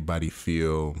everybody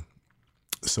feel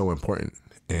so important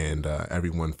and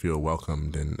everyone feel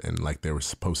welcomed and like they were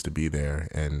supposed to be there.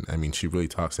 And I mean, she really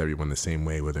talks to everyone the same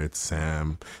way, whether it's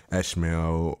Sam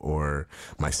Esmail or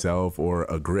myself or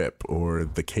a grip or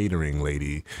the catering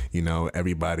lady, you know,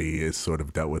 everybody is sort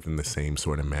of dealt with in the same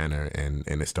sort of manner. And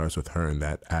it starts with her, and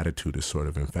that attitude is sort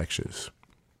of infectious.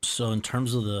 So in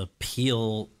terms of the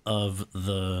appeal of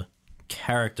the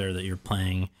character that you're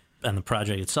playing and the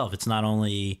project itself, it's not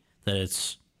only that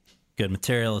it's good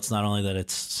material, it's not only that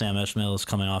it's Sam Esmail is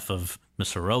coming off of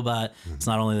Mr. Robot, it's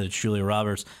not only that it's Julia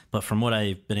Roberts, but from what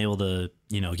I've been able to,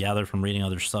 you know, gather from reading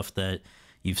other stuff that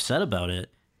you've said about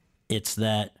it, it's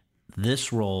that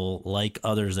this role, like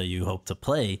others that you hope to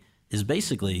play, is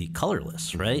basically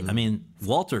colorless, right? I mean,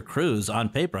 Walter Cruz, on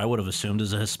paper, I would have assumed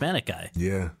is a Hispanic guy.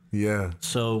 Yeah.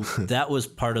 So that was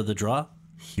part of the draw?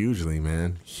 Hugely,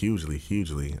 man.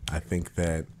 Hugely. I think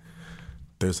that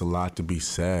there's a lot to be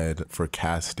said for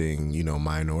casting, you know,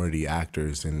 minority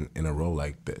actors in a role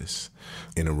like this,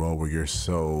 in a role where you're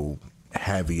so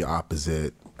heavy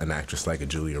opposite an actress like a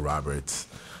Julia Roberts.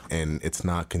 And it's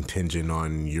not contingent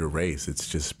on your race. It's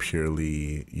just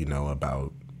purely, you know,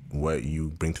 about what you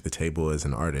bring to the table as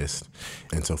an artist.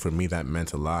 And so for me, that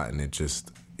meant a lot. And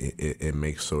it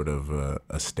makes sort of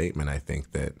a statement, I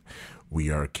think, that we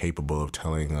are capable of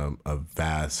telling a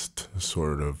vast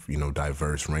sort of, you know,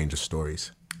 diverse range of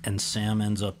stories. And Sam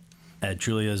ends up at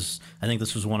Julia's, I think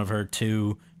this was one of her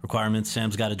 2 requirements.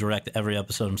 Sam's got to direct every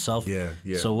episode himself. Yeah.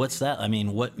 So what's that? I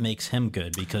mean, what makes him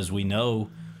good? Because we know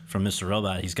from Mr.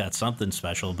 Robot, he's got something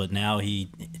special, but now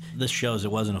this shows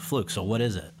it wasn't a fluke. So what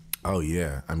is it? Oh,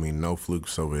 yeah. I mean, no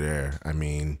flukes over there. I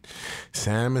mean,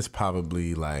 Sam is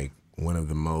probably like one of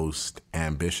the most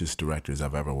ambitious directors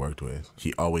I've ever worked with.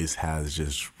 He always has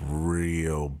just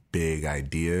real big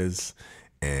ideas,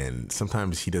 and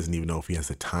sometimes he doesn't even know if he has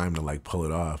the time to like pull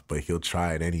it off, but he'll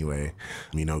try it anyway.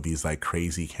 You know, these like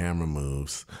crazy camera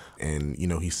moves. And, you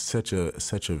know, he's such a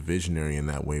visionary in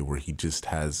that way, where he just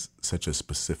has such a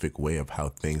specific way of how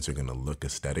things are going to look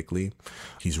aesthetically.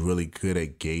 He's really good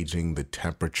at gauging the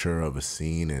temperature of a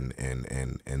scene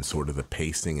and sort of the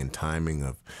pacing and timing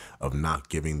of not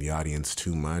giving the audience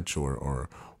too much or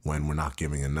when we're not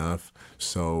giving enough.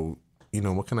 So, you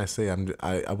know, what can I say?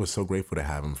 I was so grateful to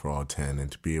have him for all 10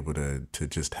 and to be able to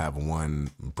just have one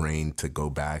brain to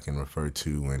go back and refer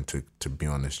to and to be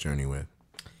on this journey with.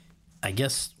 I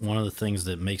guess one of the things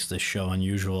that makes this show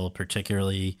unusual,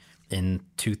 particularly in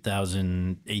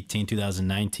 2018,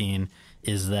 2019,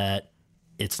 is that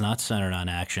it's not centered on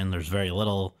action. There's very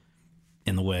little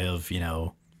in the way of, you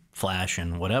know, flash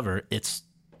and whatever. It's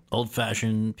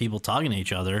old-fashioned people talking to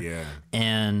each other. Yeah.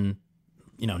 And,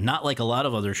 you know, not like a lot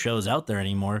of other shows out there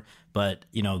anymore, but,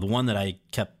 you know, the one that I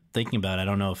kept thinking about, I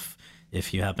don't know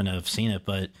if you happen to have seen it,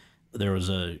 but there was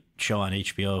a show on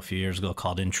HBO a few years ago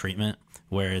called In Treatment,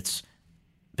 where it's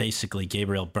basically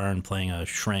Gabriel Byrne playing a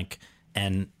shrink,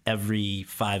 and every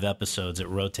 5 episodes it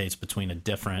rotates between a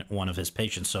different one of his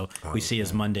patients. So we see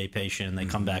his Monday patient, and they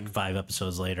come back 5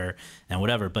 episodes later and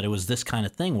whatever. But it was this kind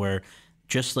of thing where,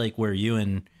 just like where you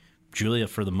and Julia,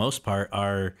 for the most part,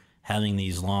 are having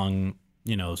these long,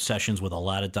 you know, sessions with a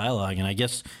lot of dialogue. And I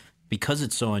guess because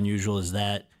it's so unusual, is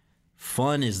that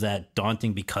fun? Is that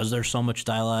daunting because there's so much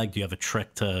dialogue? Do you have a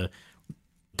trick to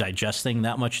digesting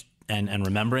that much and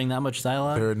remembering that much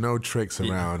dialogue? There are no tricks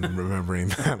around remembering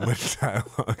that much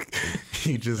dialogue.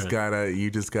 You just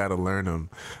gotta learn them.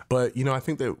 But, you know, I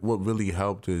think that what really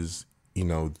helped is, you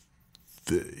know,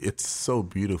 it's so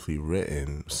beautifully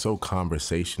written, so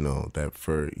conversational that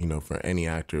for any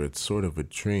actor, it's sort of a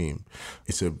dream.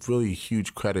 It's a really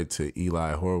huge credit to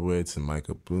Eli Horowitz and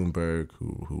Michael Bloomberg,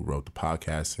 who wrote the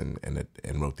podcast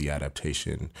and wrote the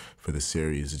adaptation for the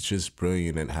series. It's just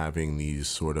brilliant at having these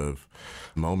sort of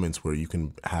moments where you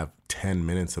can have 10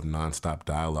 minutes of nonstop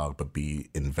dialogue, but be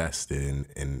invested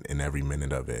in every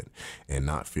minute of it and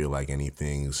not feel like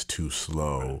anything's too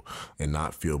slow and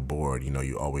not feel bored.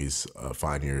 You always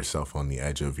find yourself on the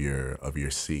edge of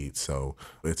your seat. So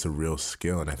it's a real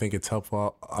skill. And I think it's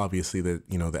helpful, obviously, that,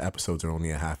 the episodes are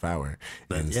only a half hour.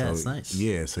 And yeah, so, it's nice.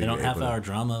 Yeah. So half-hour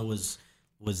drama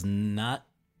was not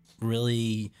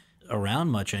really around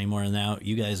much anymore. And now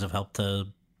you guys have helped to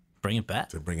bring it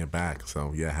back.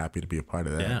 So, yeah, happy to be a part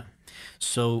of that. Yeah.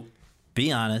 So,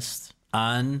 be honest,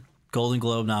 on Golden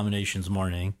Globe nominations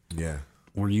morning,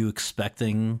 were you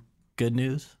expecting good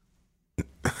news?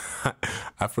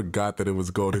 I forgot that it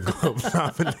was Golden Globe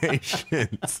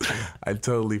nominations. I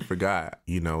totally forgot.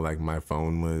 My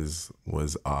phone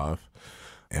was off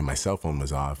and my cell phone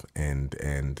was off, and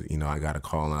I got a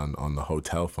call on the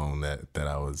hotel phone that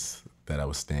I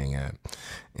was staying at,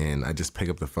 and I just pick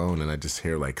up the phone and I just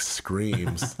hear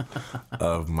screams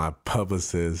of my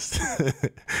publicist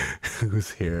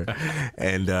who's here,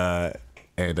 and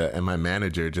my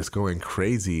manager just going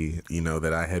crazy,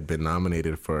 that I had been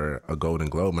nominated for a Golden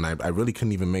Globe, and I really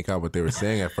couldn't even make out what they were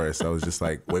saying at first. I was just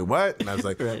like, wait, what? And I was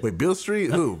like, wait, Beale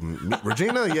Street? Who?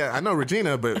 Regina? Yeah, I know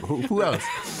Regina, but who else?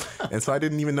 And so I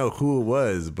didn't even know who it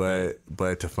was, but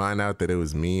to find out that it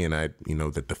was me, and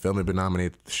that the film had been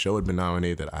nominated, the show had been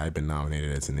nominated, that I had been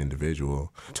nominated as an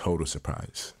individual, total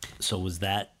surprise. So was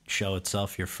that show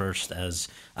itself your first, as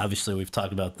obviously we've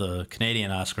talked about the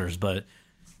Canadian Oscars, but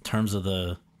in terms of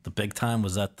the big time,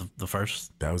 was that the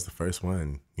first? That was the first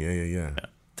one. Yeah.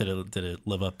 Did it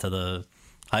live up to the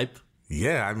hype?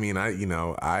 Yeah, I mean, I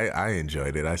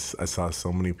enjoyed it. I saw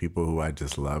so many people who I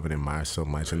just love and admire so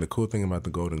much. And the cool thing about the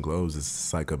Golden Globes is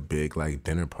it's like a big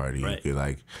dinner party. Right. You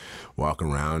could walk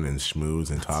around and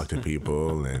schmooze and talk to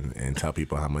people and tell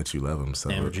people how much you love them. So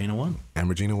and Regina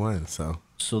won.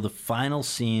 So the final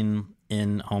scene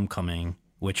in Homecoming,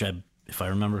 which if I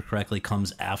remember correctly,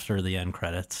 comes after the end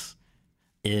credits,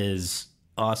 is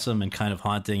awesome and kind of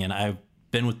haunting. And I've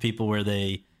been with people where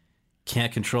they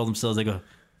can't control themselves. They go,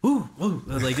 ooh, ooh.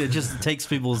 It just takes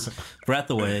people's breath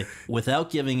away. Without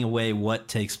giving away what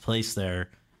takes place there,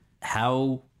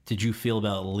 how did you feel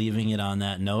about leaving it on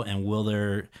that note? And will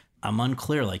there, I'm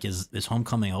unclear, is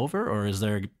Homecoming over, or is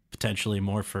there potentially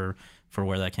more for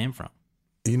where that came from?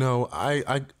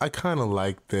 I kind of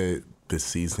like that the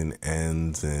season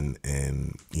ends and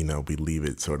we leave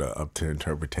it sort of up to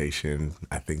interpretation.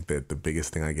 I think that the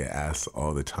biggest thing I get asked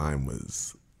all the time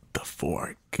was the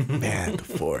fork. Man, the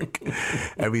fork.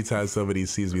 Every time somebody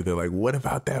sees me, they're like, what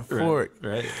about that fork?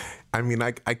 Right. I mean,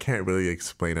 I can't really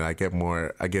explain it. I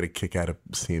get a kick out of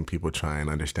seeing people try and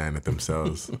understand it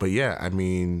themselves. But yeah, I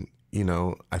mean,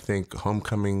 I think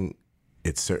Homecoming,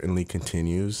 it certainly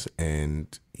continues,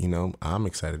 and I'm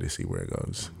excited to see where it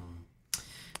goes.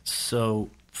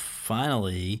 So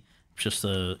finally, just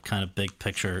a kind of big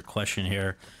picture question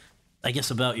here, I guess,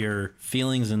 about your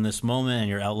feelings in this moment and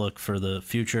your outlook for the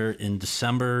future. In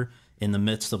December, in the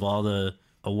midst of all the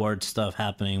award stuff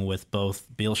happening with both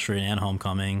Beale Street and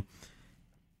Homecoming,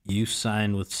 you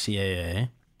signed with CAA,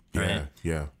 right?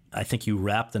 Yeah. I think you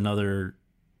wrapped your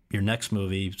next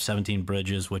movie, 17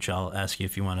 Bridges, which I'll ask you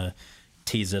if you want to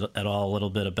tease it at all a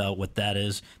little bit about what that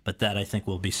is, but that I think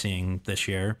we'll be seeing this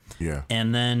year. Yeah.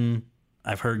 And then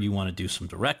I've heard you want to do some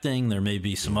directing. There may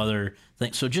be some other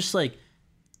things. So just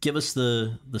give us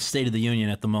the state of the union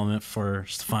at the moment for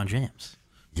Stephan James.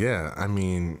 Yeah, I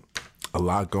mean, a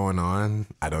lot going on.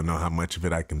 I don't know how much of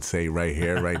it I can say right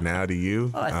here, right now to you.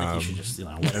 Well, I think you should just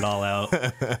let it all out.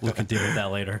 We can deal with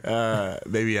that later.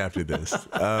 Maybe after this.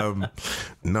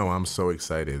 No, I'm so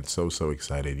excited. So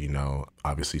excited.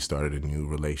 Obviously started a new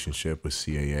relationship with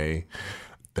CAA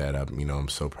that I'm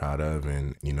so proud of,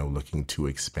 and looking to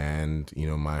expand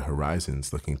my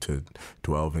horizons, looking to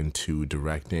delve into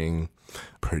directing,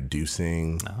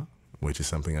 producing, which is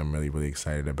something I'm really, really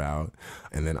excited about.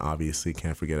 And then obviously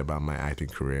can't forget about my acting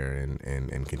career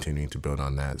and continuing to build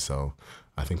on that. So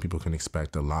I think people can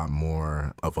expect a lot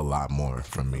more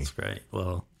from me. That's great.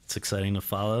 Well, it's exciting to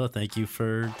follow. Thank you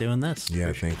for doing this.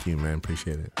 Yeah, thank you, man.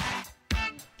 Appreciate it.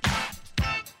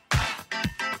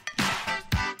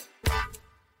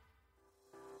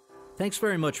 Thanks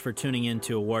very much for tuning in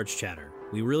to Awards Chatter.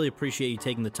 We really appreciate you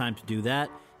taking the time to do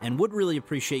that, and would really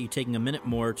appreciate you taking a minute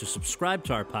more to subscribe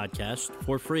to our podcast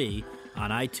for free on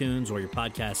iTunes or your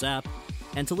podcast app,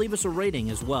 and to leave us a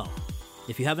rating as well.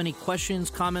 If you have any questions,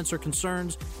 comments, or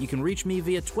concerns, you can reach me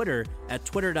via Twitter at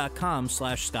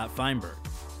twitter.com/Scott Feinberg.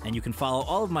 And you can follow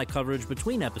all of my coverage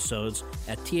between episodes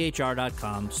at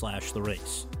thr.com/The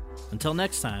Race. Until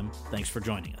next time, thanks for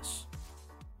joining us.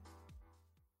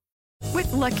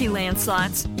 With Lucky Land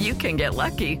Slots, you can get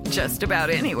lucky just about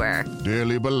anywhere.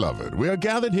 Dearly beloved, we are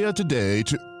gathered here today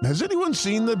to... Has anyone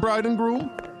seen the bride and groom?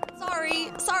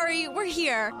 Sorry, we're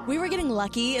here. We were getting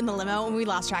lucky in the limo and we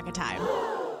lost track of time.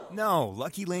 No,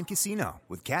 Lucky Land Casino,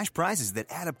 with cash prizes that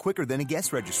add up quicker than a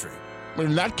guest registry.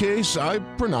 In that case, I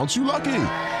pronounce you lucky.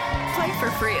 Play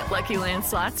for free at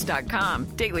LuckyLandSlots.com.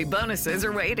 Daily bonuses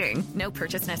are waiting. No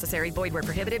purchase necessary. Void where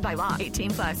prohibited by law.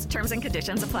 18+. Terms and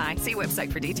conditions apply. See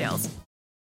website for details.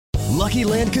 Lucky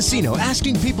Land Casino,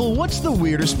 asking people, what's the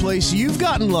weirdest place you've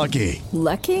gotten lucky?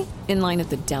 Lucky? In line at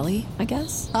the deli, I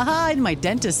guess? Aha, in my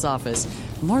dentist's office.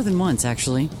 More than once,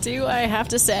 actually. Do I have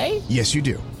to say? Yes, you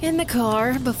do. In the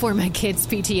car before my kids'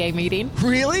 PTA meeting.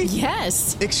 Really?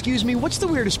 Yes. Excuse me, what's the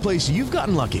weirdest place you've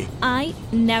gotten lucky? I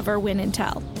never win and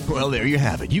tell. Well, there you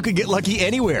have it. You can get lucky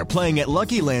anywhere, playing at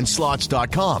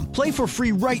LuckyLandSlots.com. Play for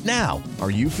free right now. Are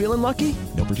you feeling lucky?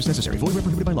 No purchase necessary. Void where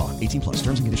prohibited by law. 18+.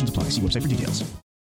 Terms and conditions apply. See website for details.